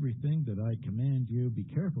 Everything that I command you, be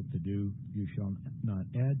careful to do. You shall not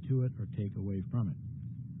add to it or take away from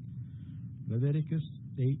it. Leviticus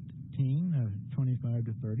 18, 25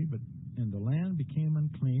 to 30. And the land became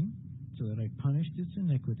unclean, so that I punished its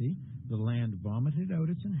iniquity. The land vomited out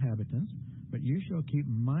its inhabitants. But you shall keep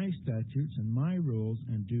my statutes and my rules,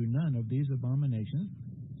 and do none of these abominations,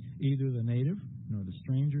 either the native nor the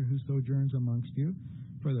stranger who sojourns amongst you.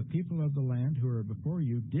 For the people of the land who are before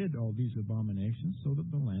you did all these abominations, so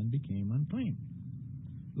that the land became unclean.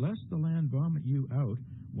 Lest the land vomit you out,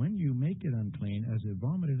 when you make it unclean, as it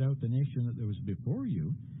vomited out the nation that was before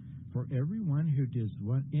you. For everyone who does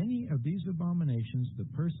any of these abominations, the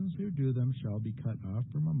persons who do them shall be cut off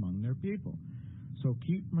from among their people. So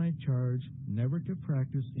keep my charge never to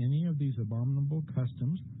practice any of these abominable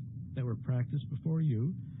customs that were practiced before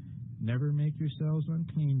you. Never make yourselves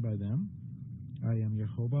unclean by them. I am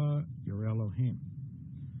Jehovah, your Elohim.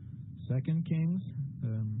 2 Kings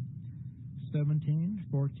 17,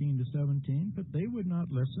 14 to 17. But they would not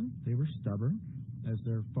listen. They were stubborn, as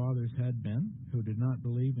their fathers had been, who did not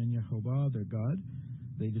believe in Jehovah, their God.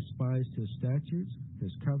 They despised his statutes,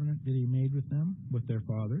 his covenant that he made with them, with their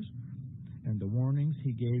fathers, and the warnings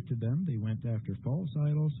he gave to them. They went after false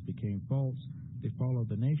idols, became false. They followed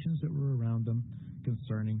the nations that were around them,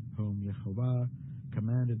 concerning whom Jehovah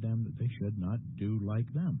commanded them that they should not do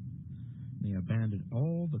like them. They abandoned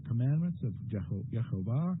all the commandments of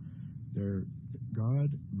Jehovah, their God,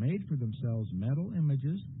 made for themselves metal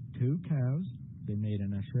images, 2 calves. They made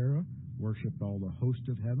an Asherah, worshipped all the host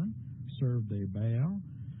of heaven, served the Baal.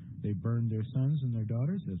 They burned their sons and their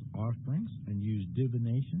daughters as offerings, and used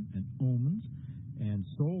divination and omens, and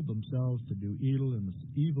sold themselves to do evil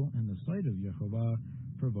in the sight of Jehovah,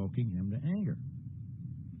 provoking him to anger.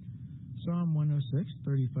 Psalm 106,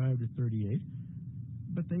 35 to 38.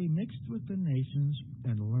 But they mixed with the nations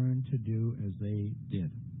and learned to do as they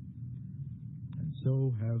did. And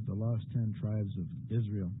so have the lost 10 tribes of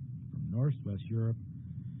Israel from northwest Europe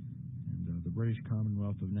and the British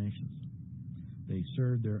Commonwealth of Nations. They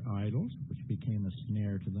served their idols, which became a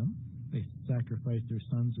snare to them. They sacrificed their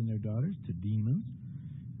sons and their daughters to demons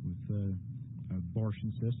with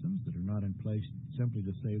abortion systems that are not in place simply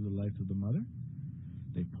to save the life of the mother.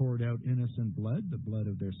 They poured out innocent blood, the blood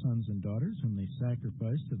of their sons and daughters, whom they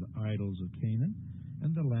sacrificed to the idols of Canaan,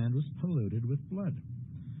 and the land was polluted with blood.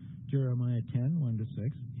 Jeremiah 10, 1 to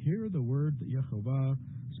 6. Hear the word that Jehovah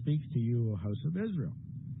speaks to you, O house of Israel.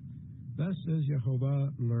 Thus says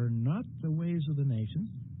Jehovah, learn not the ways of the nations,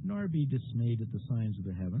 nor be dismayed at the signs of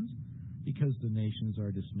the heavens, because the nations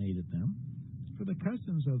are dismayed at them. For the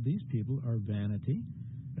customs of these people are vanity.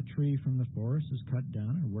 A tree from the forest is cut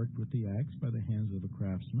down and worked with the axe by the hands of a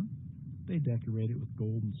craftsman. They decorate it with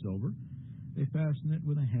gold and silver. They fasten it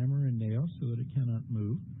with a hammer and nails so that it cannot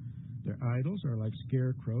move. Their idols are like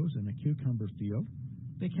scarecrows in a cucumber field.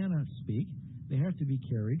 They cannot speak. They have to be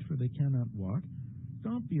carried, for they cannot walk.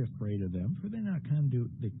 Don't be afraid of them, for they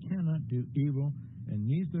cannot do evil, and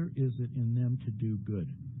neither is it in them to do good.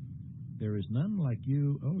 There is none like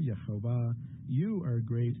you, O Jehovah. You are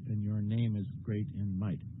great, and your name is great in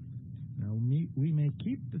might. Now we may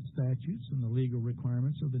keep the statutes and the legal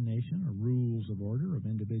requirements of the nation, or rules of order of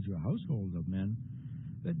individual households of men,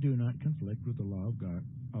 that do not conflict with the law of God,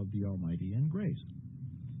 of the Almighty and grace.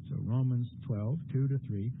 So Romans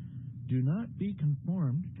 12:2-3, do not be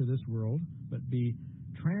conformed to this world, but be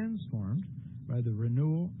transformed by the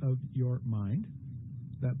renewal of your mind,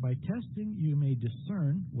 that by testing you may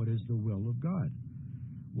discern what is the will of God,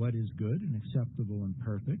 what is good and acceptable and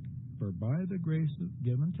perfect. For by the grace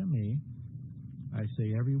given to me, I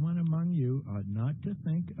say everyone among you ought not to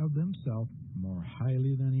think of himself more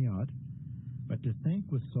highly than he ought, but to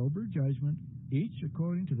think with sober judgment, each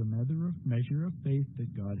according to the measure of faith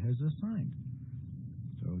that God has assigned.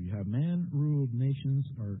 So you have man-ruled nations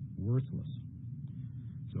are worthless.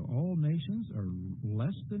 So all nations are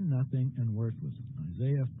less than nothing and worthless.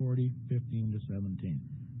 Isaiah 40:15-17.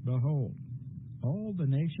 Behold, all the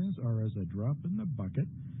nations are as a drop in the bucket.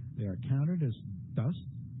 They are counted as dust,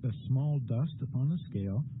 the small dust upon the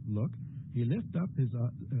scale. Look, he lift up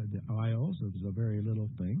the isles as a very little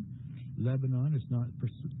thing. Lebanon is not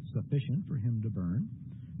sufficient for him to burn,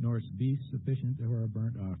 nor its beasts sufficient for a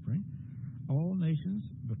burnt offering. All nations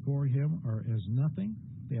before him are as nothing.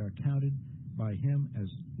 They are counted by him as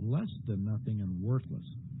less than nothing and worthless.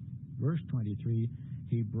 Verse 23,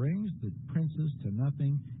 he brings the princes to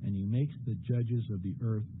nothing, and he makes the judges of the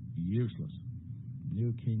earth useless.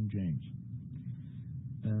 New King James.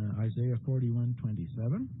 Isaiah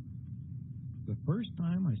 41:27. The first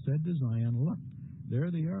time I said to Zion, look,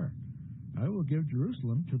 there they are. I will give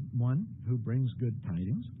Jerusalem to one who brings good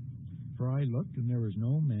tidings. For I looked, and there was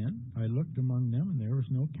no man. I looked among them, and there was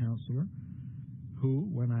no counselor, who,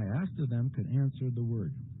 when I asked of them, could answer the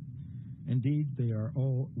word. Indeed, they are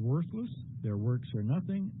all worthless. Their works are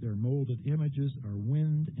nothing. Their molded images are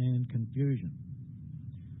wind and confusion.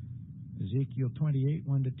 Ezekiel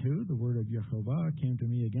 28:1-2, the word of Jehovah came to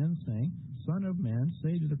me again, saying, Son of man,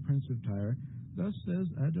 say to the prince of Tyre, Thus says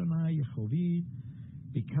Adonai Yehovah,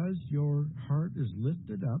 because your heart is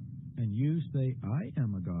lifted up, and you say, I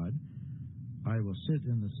am a god, I will sit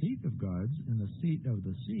in the seat of gods, in the seat of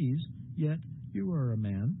the seas, yet you are a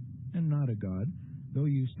man, and not a god, though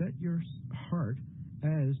you set your heart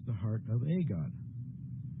as the heart of a god.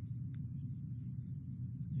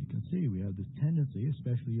 You can see we have this tendency,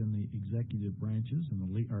 especially in the executive branches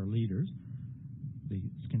and our leaders, they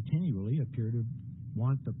continually appear to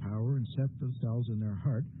want the power and set themselves in their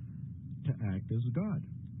heart to act as God.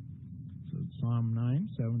 So Psalm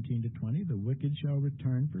 9:17-20, the wicked shall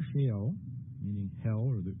return for Sheol, meaning hell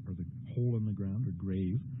or the hole in the ground or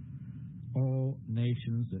grave, all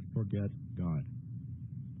nations that forget God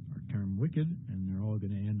are termed wicked, and they're all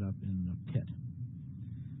going to end up in the pit.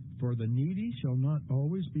 For the needy shall not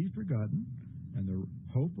always be forgotten, and the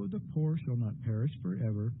hope of the poor shall not perish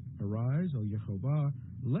forever. Arise, O Jehovah,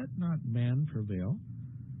 let not man prevail.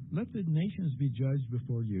 Let the nations be judged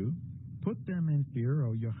before you. Put them in fear,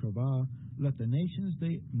 O Jehovah. Let the nations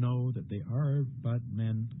they know that they are but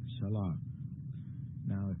men. Selah.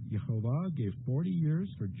 Now, Jehovah gave 40 years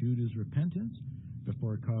for Judah's repentance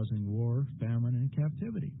before causing war, famine, and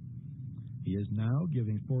captivity. He is now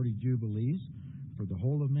giving 40 jubilees for the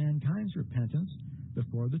whole of mankind's repentance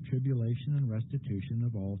before the tribulation and restitution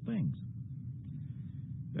of all things.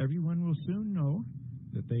 Everyone will soon know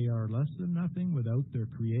that they are less than nothing without their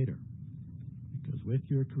Creator. Because with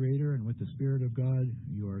your Creator and with the Spirit of God,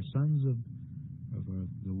 you are sons of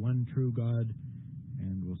the one true God,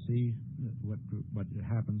 and we'll see what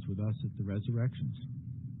happens with us at the resurrections.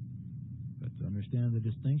 But to understand the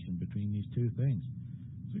distinction between these two things.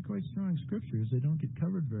 These are quite strong scriptures. They don't get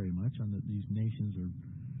covered very much on that these nations are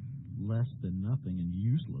less than nothing and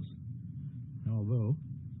useless. Although,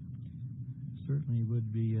 it certainly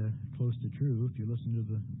would be close to true if you listen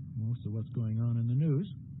to most of what's going on in the news.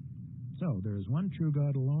 So, there is one true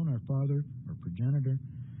God alone, our Father, our progenitor.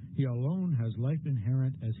 He alone has life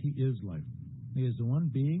inherent as He is life. He is the one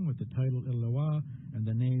being with the title Eloah and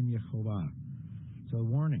the name Yehovah. So,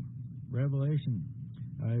 warning, Revelation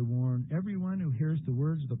I warn everyone who hears the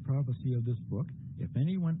words of the prophecy of this book. If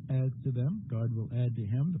anyone adds to them, God will add to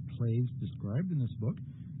him the plagues described in this book.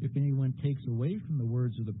 If anyone takes away from the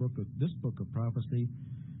words of this book of prophecy,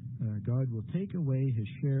 God will take away his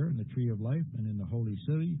share in the tree of life and in the holy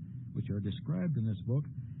city, which are described in this book.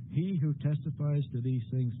 He who testifies to these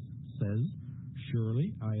things says,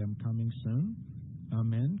 surely I am coming soon.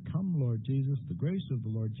 Amen. Come, Lord Jesus. The grace of the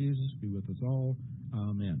Lord Jesus be with us all.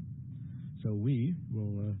 Amen. So we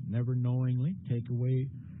will never knowingly take away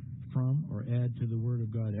from or add to the Word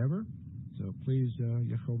of God ever. So please,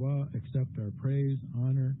 Yehovah, accept our praise,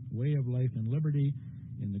 honor, way of life, and liberty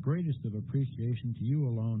in the greatest of appreciation to you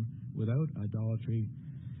alone, without idolatry.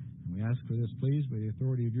 And we ask for this, please, by the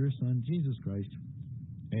authority of your Son, Jesus Christ.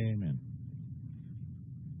 Amen.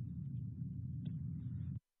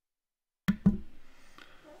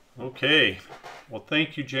 Okay. Well,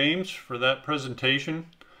 thank you, James, for that presentation.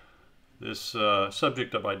 This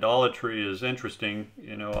subject of idolatry is interesting.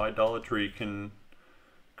 You know, idolatry can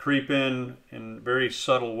creep in very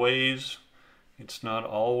subtle ways. It's not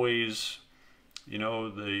always, you know,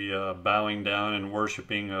 the bowing down and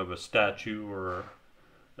worshiping of a statue or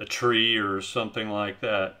a tree or something like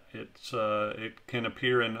that. It can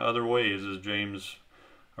appear in other ways, as James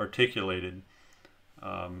articulated.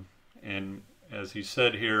 And as he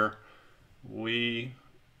said here, we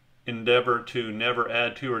endeavor to never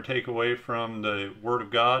add to or take away from the Word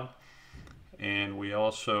of God, and we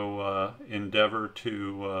also endeavor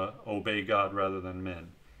to obey God rather than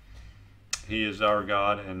men. He is our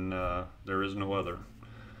God, and there is no other.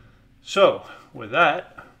 So, with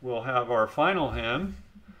that, we'll have our final hymn.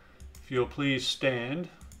 If you'll please stand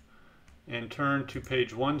and turn to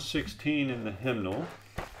page 116 in the hymnal.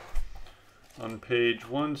 On page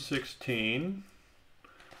 116,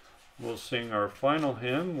 we'll sing our final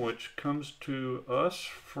hymn, which comes to us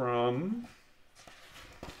from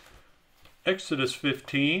Exodus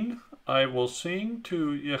 15, I will sing to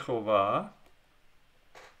Yehovah,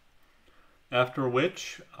 after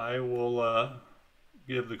which I will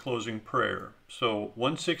give the closing prayer. So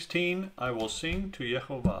 116, I will sing to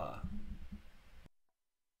Yehovah.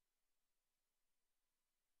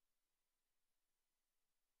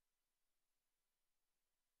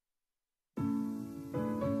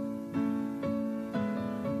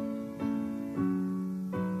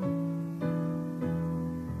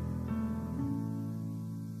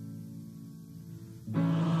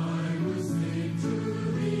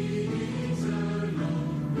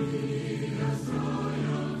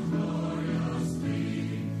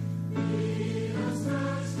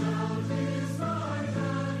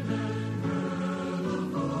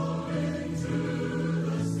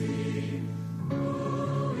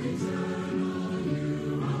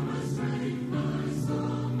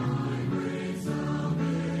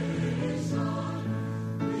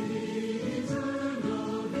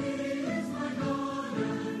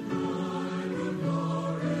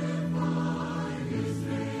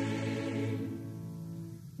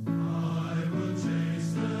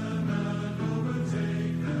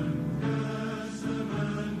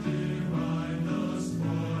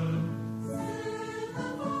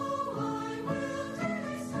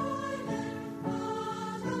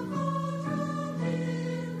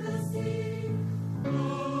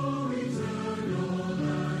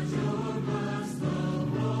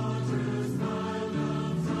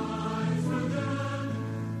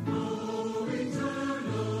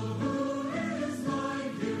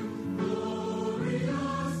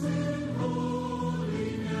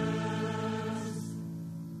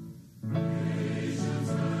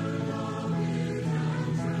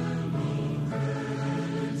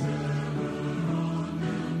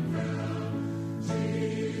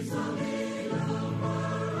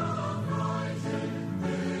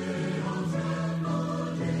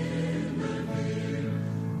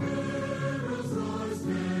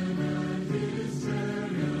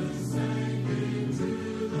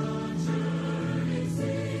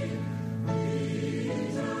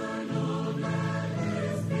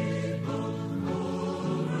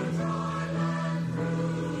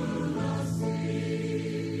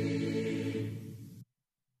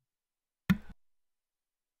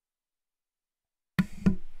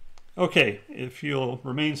 Okay, if you'll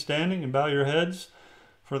remain standing and bow your heads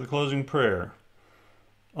for the closing prayer.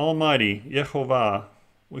 Almighty Yehovah,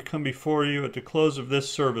 we come before you at the close of this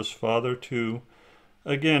service, Father, to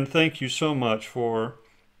again thank you so much for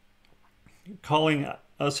calling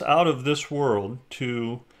us out of this world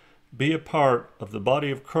to be a part of the body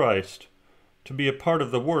of Christ, to be a part of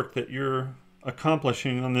the work that you're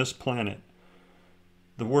accomplishing on this planet.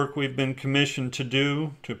 The work we've been commissioned to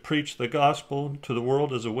do, to preach the gospel to the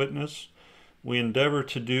world as a witness, we endeavor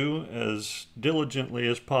to do as diligently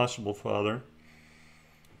as possible, Father.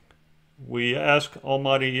 We ask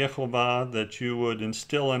Almighty Yehovah that you would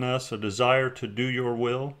instill in us a desire to do your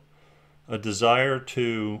will, a desire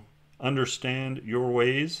to understand your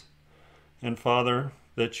ways, and Father,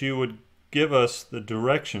 that you would give us the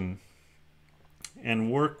direction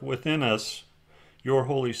and work within us your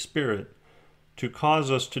Holy Spirit to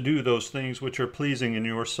cause us to do those things which are pleasing in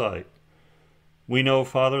your sight. We know,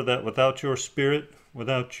 Father, that without your Spirit,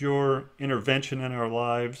 without your intervention in our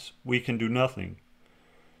lives, we can do nothing.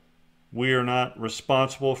 We are not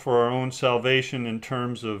responsible for our own salvation in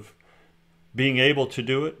terms of being able to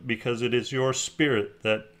do it, because it is your Spirit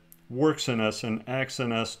that works in us and acts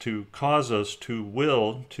in us to cause us to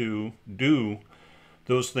will to do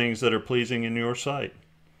those things that are pleasing in your sight.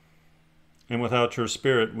 And without your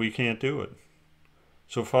Spirit, we can't do it.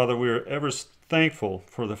 So, Father, we are ever thankful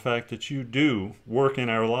for the fact that you do work in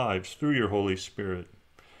our lives through your Holy Spirit.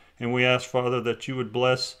 And we ask, Father, that you would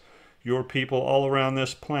bless your people all around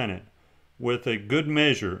this planet with a good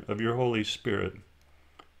measure of your Holy Spirit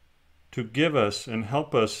to give us and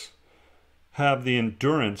help us have the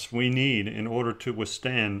endurance we need in order to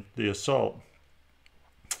withstand the assault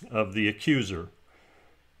of the accuser.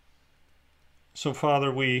 So,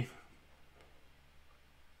 Father, we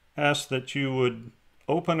ask that you would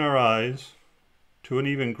open our eyes to an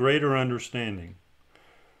even greater understanding,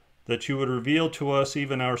 that you would reveal to us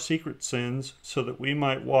even our secret sins so that we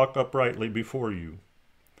might walk uprightly before you.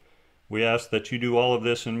 We ask that you do all of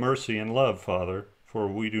this in mercy and love, Father, for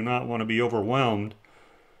we do not want to be overwhelmed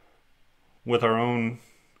with our own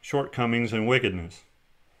shortcomings and wickedness.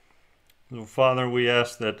 So, Father, we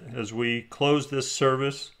ask that as we close this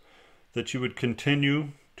service, that you would continue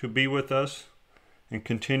to be with us and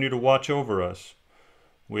continue to watch over us.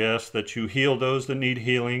 We ask that you heal those that need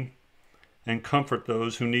healing and comfort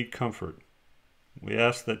those who need comfort. We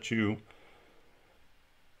ask that you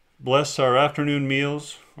bless our afternoon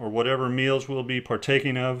meals, or whatever meals we'll be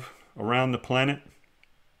partaking of around the planet.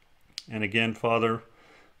 And again, Father,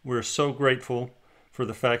 we're so grateful for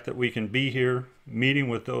the fact that we can be here meeting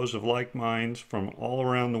with those of like minds from all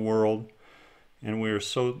around the world. And we are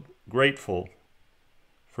so grateful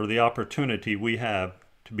for the opportunity we have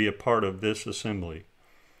to be a part of this assembly.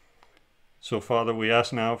 So, Father, we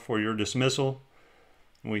ask now for your dismissal.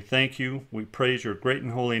 We thank you, we praise your great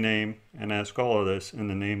and holy name, and ask all of this in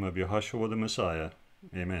the name of Yeshua the Messiah.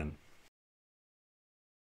 Amen.